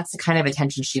 That's the kind of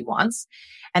attention she wants.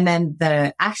 And then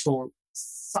the actual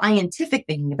scientific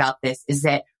thinking about this is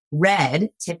that red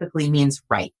typically means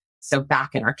ripe. So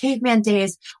back in our caveman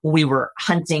days, when we were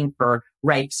hunting for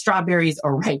ripe strawberries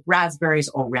or ripe raspberries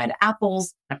or red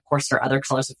apples, and of course there are other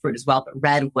colors of fruit as well, but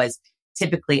red was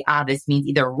typically, this means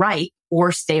either ripe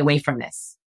or stay away from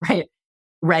this, right?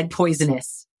 Red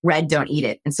poisonous, red don't eat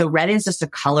it. And so red is just a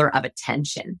color of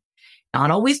attention. Not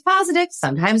always positive,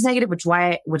 sometimes negative, which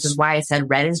is why I said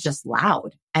red is just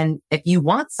loud. And if you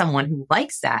want someone who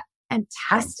likes that,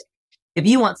 fantastic. If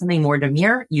you want something more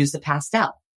demure, use the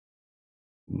pastel.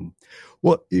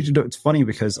 Well, it's funny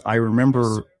because I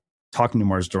remember talking to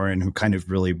Mars Dorian, who kind of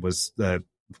really was the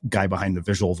guy behind the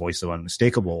visual voice of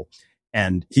Unmistakable.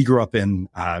 And he grew up in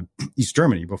East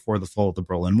Germany before the fall of the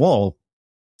Berlin Wall.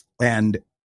 And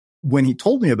when he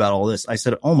told me about all this, I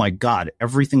said, oh my God,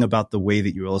 everything about the way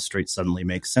that you illustrate suddenly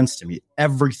makes sense to me.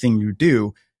 Everything you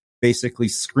do basically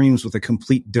screams with a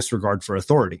complete disregard for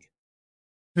authority.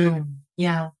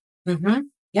 Yeah. Mm-hmm.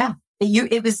 Yeah.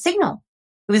 It was signal.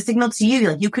 It was signal to you.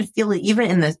 Like you could feel it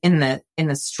even in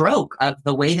the stroke of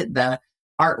the way that the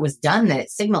art was done, that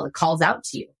it calls out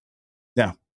to you.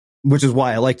 Yeah. Which is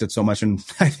why I liked it so much. And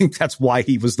I think that's why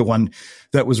he was the one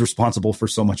that was responsible for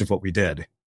so much of what we did.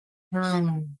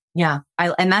 Yeah.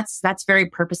 And that's very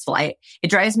purposeful. It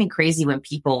drives me crazy when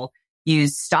people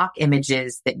use stock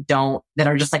images that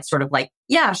are just like sort of like,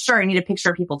 yeah, sure, I need a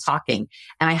picture of people talking.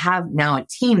 And I have now a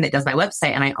team that does my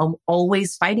website and I'm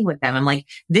always fighting with them. I'm like,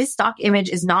 this stock image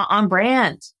is not on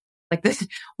brand. Like this,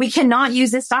 we cannot use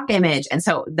this stock image. And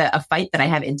so a fight that I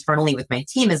have internally with my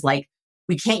team is like,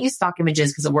 we can't use stock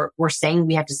images because we're saying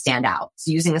we have to stand out.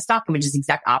 So using a stock image is the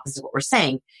exact opposite of what we're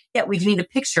saying. Yet we need a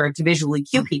picture to visually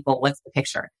cue people. What's the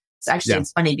picture? So actually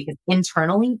It's funny because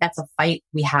internally that's a fight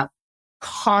we have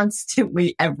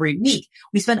constantly every week.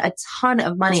 We spend a ton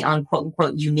of money on quote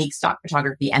unquote unique stock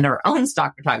photography and our own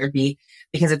stock photography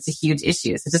because it's a huge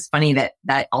issue. So it's just funny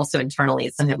that also internally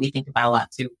is something that we think about a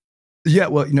lot too. Yeah,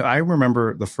 well, I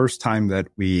remember the first time that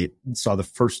we saw the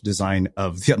first design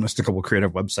of the Unmistakable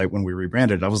Creative website when we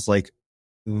rebranded. I was like,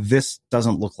 this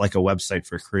doesn't look like a website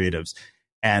for creatives.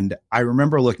 And I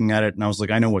remember looking at it and I was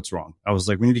like, I know what's wrong. I was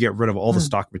like, we need to get rid of all the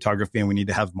stock photography and we need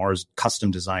to have Mars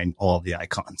custom design all of the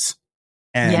icons.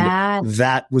 And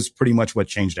that was pretty much what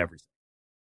changed everything.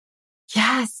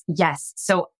 Yes.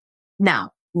 So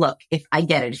now, look, if I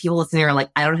get it, if people listening are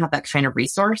like, I don't have that kind of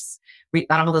resource. I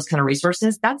don't have those kind of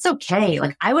resources. That's okay.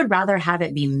 Like I would rather have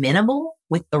it be minimal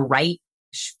with the right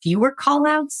fewer call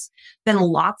outs than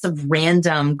lots of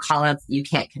random call outs that you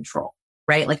can't control,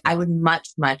 right? Like I would much,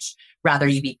 much rather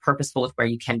you be purposeful with where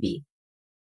you can be.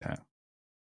 Yeah.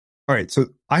 All right. So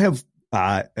I have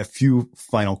a few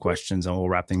final questions and we'll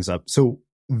wrap things up. So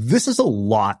this is a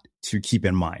lot to keep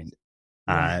in mind.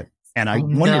 And I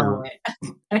wonder,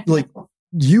 like,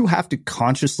 you have to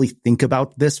consciously think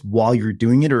about this while you're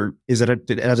doing it, or is it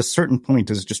at a certain point,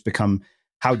 does it just become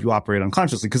how you operate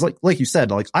unconsciously? Because like you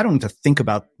said, like I don't need to think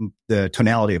about the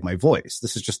tonality of my voice.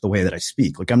 This is just the way that I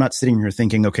speak. Like I'm not sitting here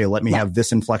thinking, okay, let me have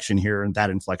this inflection here and that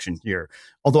inflection here.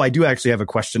 Although I do actually have a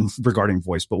question regarding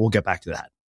voice, but we'll get back to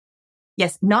that.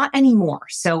 Yes, not anymore.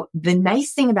 So the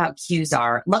nice thing about cues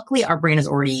are, luckily our brain is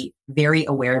already very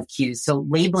aware of cues. So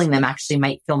labeling them actually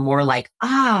might feel more like,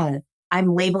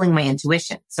 I'm labeling my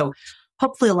intuition. So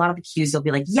hopefully a lot of the cues you'll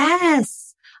be like,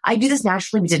 yes, I do this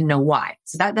naturally, but didn't know why.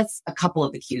 So that's a couple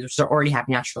of the cues, which are already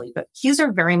happening naturally. But cues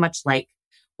are very much like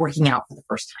working out for the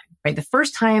first time, right? The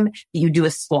first time that you do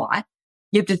a squat,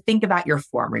 you have to think about your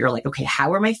form where you're like, okay,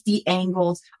 how are my feet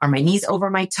angled? Are my knees over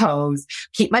my toes?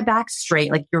 Keep my back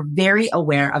straight. Like you're very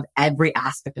aware of every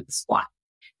aspect of the squat.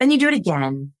 Then you do it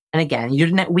again and again. You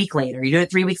do it a week later. You do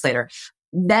it 3 weeks later.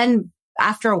 Then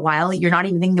after a while, you're not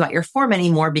even thinking about your form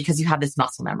anymore because you have this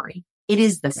muscle memory. It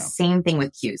is the same thing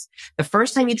with cues. The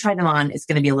first time you try them on, it's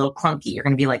going to be a little clunky. You're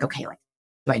going to be like, okay, like,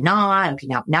 do I not? Okay,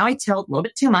 now I tilt a little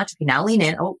bit too much. Okay, now lean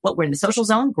in. Oh, what? We're in the social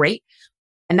zone. Great.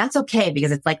 And that's okay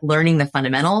because it's like learning the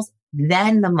fundamentals.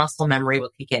 Then the muscle memory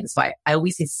will kick in. So I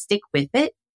always say stick with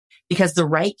it because the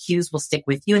right cues will stick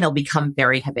with you and they'll become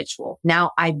very habitual.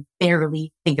 Now I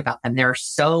barely think about them. They're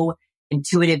so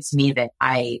intuitive to me that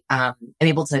I am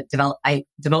able to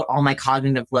devote all my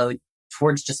cognitive load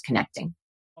towards just connecting.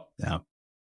 Yeah.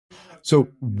 So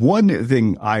one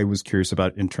thing I was curious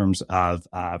about in terms of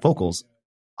vocals,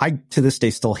 I to this day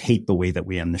still hate the way that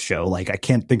we end the show. Like I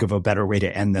can't think of a better way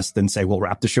to end this than say, we'll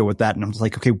wrap the show with that. And I'm just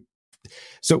like, okay,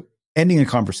 so ending a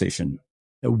conversation.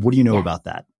 What do you know about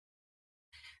that?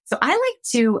 So I like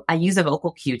to use a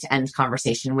vocal cue to end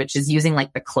conversation, which is using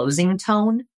like the closing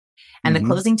tone. And the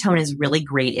closing tone is really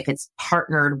great if it's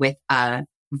partnered with a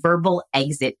verbal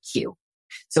exit cue.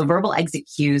 So verbal exit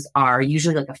cues are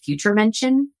usually like a future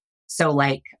mention. So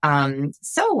like,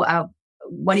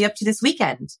 what are you up to this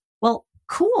weekend? Well,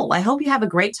 cool. I hope you have a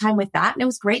great time with that. And it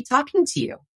was great talking to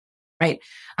you. Right.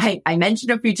 I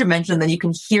mentioned a future mention, then you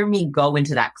can hear me go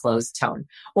into that closed tone,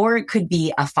 or it could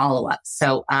be a follow-up.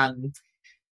 So,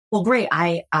 well, great.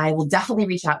 I will definitely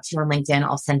reach out to you on LinkedIn.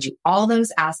 I'll send you all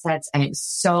those assets. And it was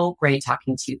so great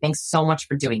talking to you. Thanks so much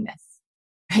for doing this.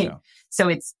 Right. Yeah. So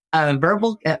it's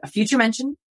a future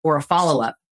mention or a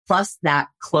follow-up plus that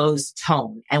closed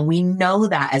tone. And we know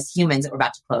that as humans that we're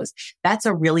about to close, that's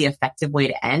a really effective way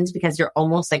to end, because you're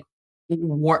almost like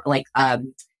doing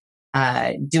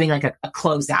like a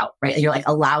closeout, right? You're like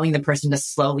allowing the person to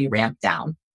slowly ramp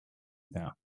down.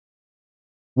 Yeah.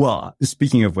 Well,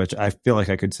 speaking of which, I feel like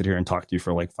I could sit here and talk to you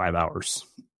for like 5 hours.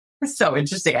 So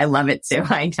interesting. I love it too.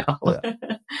 I know.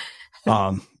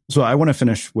 Yeah. So I want to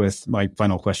finish with my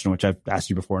final question, which I've asked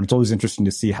you before, and it's always interesting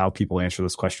to see how people answer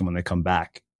this question when they come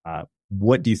back.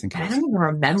 What do you think? I don't even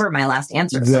remember my last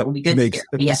answer. So it'll be good makes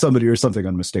somebody or something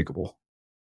unmistakable.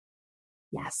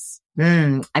 Yes.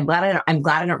 I'm glad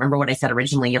I don't remember what I said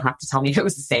originally. You'll have to tell me if it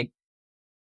was the same.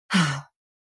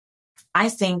 I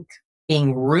think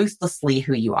being ruthlessly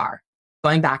who you are,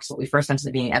 going back to what we first went to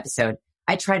the beginning of the episode,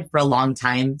 I tried for a long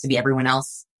time to be everyone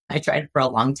else. I tried for a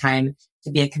long time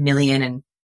to be a chameleon and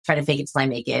try to fake it till I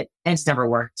make it. And it's never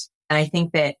worked. And I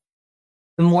think that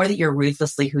the more that you're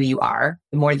ruthlessly who you are,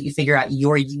 the more that you figure out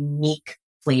your unique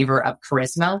flavor of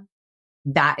charisma,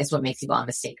 that is what makes people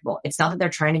unmistakable. It's not that they're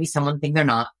trying to be someone thing they're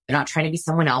not. They're not trying to be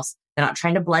someone else. They're not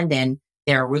trying to blend in.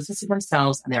 They're ruthless with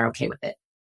themselves and they're okay with it.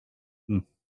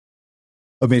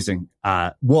 Amazing.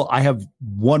 Well, I have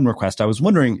one request. I was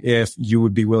wondering if you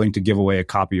would be willing to give away a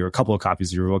copy or a couple of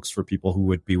copies of your books for people who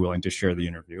would be willing to share the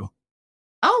interview.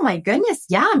 Oh my goodness.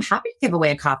 Yeah, I'm happy to give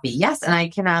away a copy. Yes. And I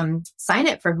can sign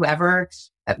it for whoever.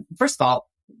 First of all,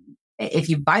 if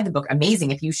you buy the book, amazing.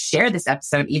 If you share this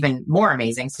episode, even more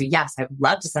amazing. So yes, I'd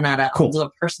love to send out a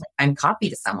personally signed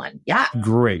copy to someone. Yeah.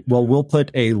 Great. Well, we'll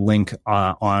put a link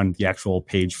on the actual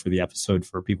page for the episode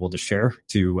for people to share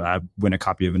to win a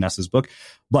copy of Vanessa's book.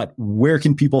 But where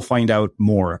can people find out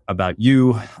more about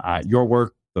you, your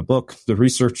work, the book, the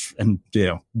research, and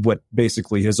what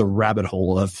basically is a rabbit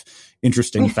hole of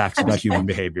interesting facts about human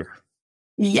behavior?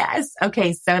 Yes.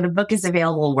 Okay. So the book is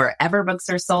available wherever books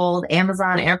are sold,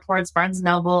 Amazon, airports, Barnes &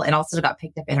 Noble. It also got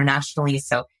picked up internationally.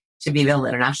 So it should be available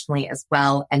internationally as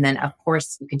well. And then, of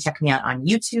course, you can check me out on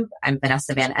YouTube. I'm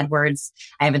Vanessa Van Edwards.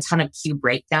 I have a ton of cue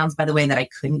breakdowns, by the way, that I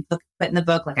couldn't put in the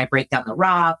book. Like I break down The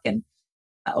Rock and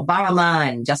Obama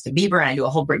and Justin Bieber, and I do a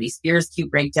whole Britney Spears cue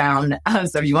breakdown.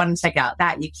 So if you want to check out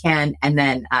that, you can. And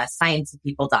then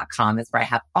scienceofpeople.com is where I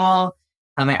have all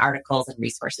my articles and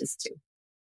resources too.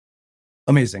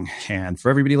 Amazing. And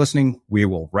for everybody listening, we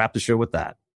will wrap the show with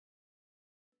that.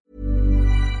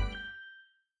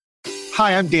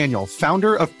 Hi, I'm Daniel,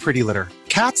 founder of Pretty Litter.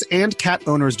 Cats and cat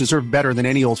owners deserve better than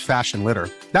any old-fashioned litter.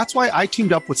 That's why I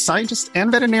teamed up with scientists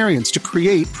and veterinarians to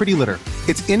create Pretty Litter.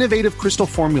 Its innovative crystal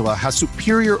formula has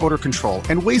superior odor control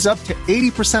and weighs up to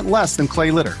 80% less than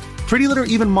clay litter. Pretty Litter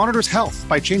even monitors health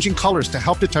by changing colors to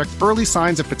help detect early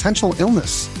signs of potential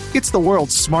illness. It's the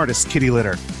world's smartest kitty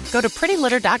litter. Go to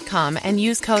prettylitter.com and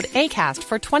use code ACAST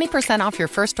for 20% off your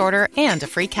first order and a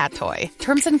free cat toy.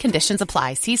 Terms and conditions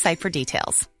apply. See site for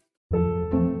details.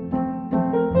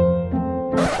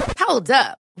 Hold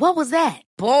up. What was that?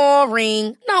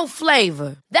 Boring. No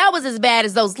flavor. That was as bad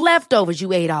as those leftovers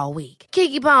you ate all week.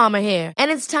 Keke Palmer here.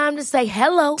 And it's time to say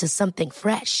hello to something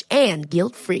fresh and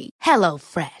guilt-free. Hello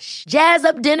Fresh. Jazz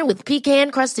up dinner with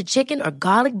pecan-crusted chicken or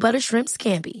garlic butter shrimp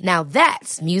scampi. Now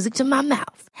that's music to my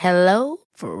mouth. Hello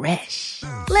Fresh.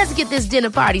 Let's get this dinner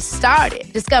party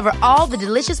started. Discover all the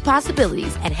delicious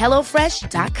possibilities at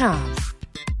HelloFresh.com.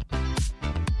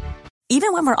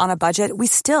 Even when we're on a budget, we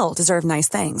still deserve nice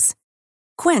things.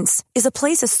 Quince is a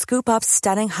place to scoop up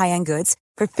stunning high-end goods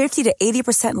for 50 to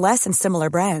 80% less than similar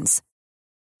brands.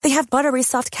 They have buttery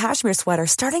soft cashmere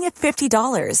sweaters starting at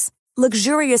 $50,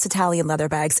 luxurious Italian leather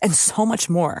bags, and so much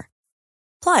more.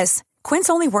 Plus,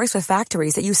 Quince only works with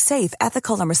factories that use safe,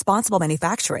 ethical, and responsible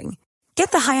manufacturing.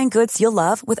 Get the high-end goods you'll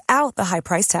love without the high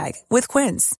price tag with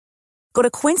Quince. Go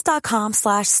to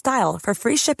quince.com/style for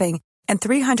free shipping and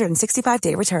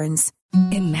 365-day returns.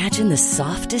 Imagine the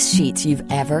softest sheets you've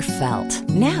ever felt.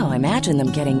 Now imagine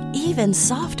them getting even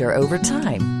softer over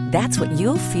time. That's what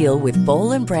you'll feel with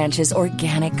Bowl and Branch's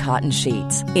organic cotton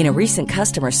sheets. In a recent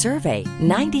customer survey,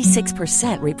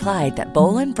 96% replied that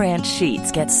Bowl and Branch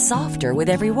sheets get softer with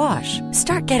every wash.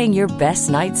 Start getting your best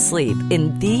night's sleep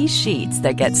in these sheets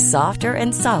that get softer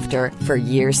and softer for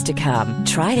years to come.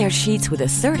 Try their sheets with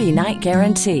a 30-night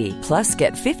guarantee. Plus,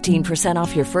 get 15%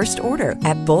 off your first order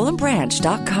at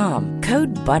bowlandbranch.com.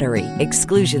 Code BUTTERY.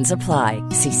 Exclusions apply.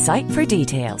 See site for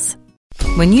details.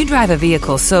 When you drive a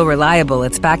vehicle so reliable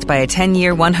it's backed by a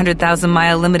 10-year,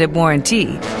 100,000-mile limited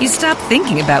warranty, you stop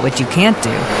thinking about what you can't do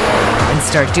and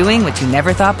start doing what you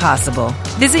never thought possible.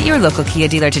 Visit your local Kia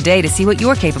dealer today to see what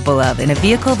you're capable of in a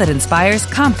vehicle that inspires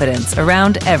confidence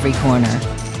around every corner.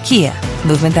 Kia,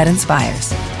 movement that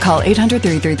inspires. Call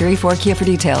 800-333-4KIA for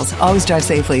details. Always drive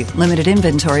safely. Limited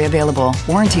inventory available.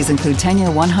 Warranties include 10-year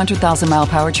 100,000-mile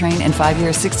powertrain and 5-year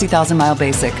 60,000-mile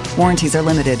basic. Warranties are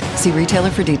limited. See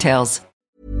retailer for details.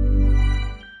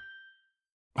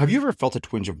 Have you ever felt a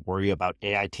twinge of worry about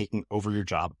AI taking over your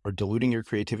job or diluting your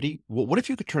creativity? Well, what if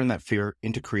you could turn that fear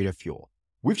into creative fuel?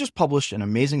 We've just published an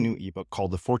amazing new ebook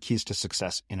called The 4 Keys to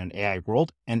Success in an AI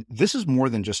World, and this is more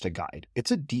than just a guide.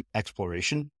 It's a deep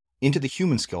exploration into the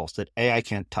human skills that AI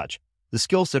can't touch, the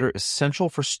skills that are essential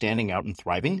for standing out and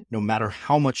thriving, no matter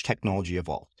how much technology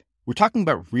evolved. We're talking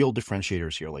about real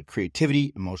differentiators here, like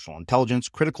creativity, emotional intelligence,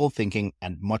 critical thinking,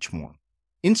 and much more.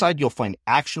 Inside, you'll find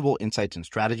actionable insights and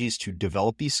strategies to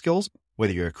develop these skills,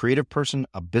 whether you're a creative person,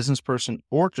 a business person,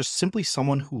 or just simply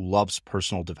someone who loves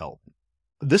personal development.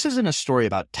 This isn't a story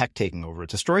about tech taking over.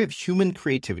 It's a story of human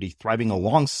creativity thriving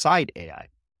alongside AI.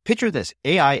 Picture this,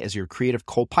 AI as your creative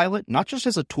co-pilot, not just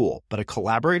as a tool, but a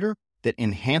collaborator that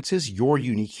enhances your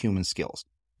unique human skills.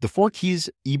 The 4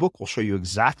 Keys ebook will show you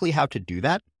exactly how to do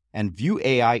that and view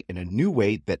AI in a new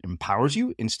way that empowers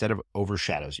you instead of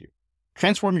overshadows you.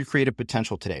 Transform your creative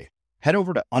potential today. Head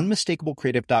over to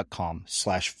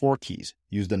unmistakablecreative.com/4keys.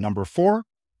 Use the number 4,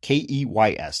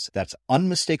 KEYS. That's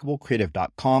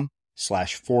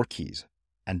unmistakablecreative.com/4keys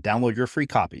and download your free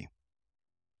copy.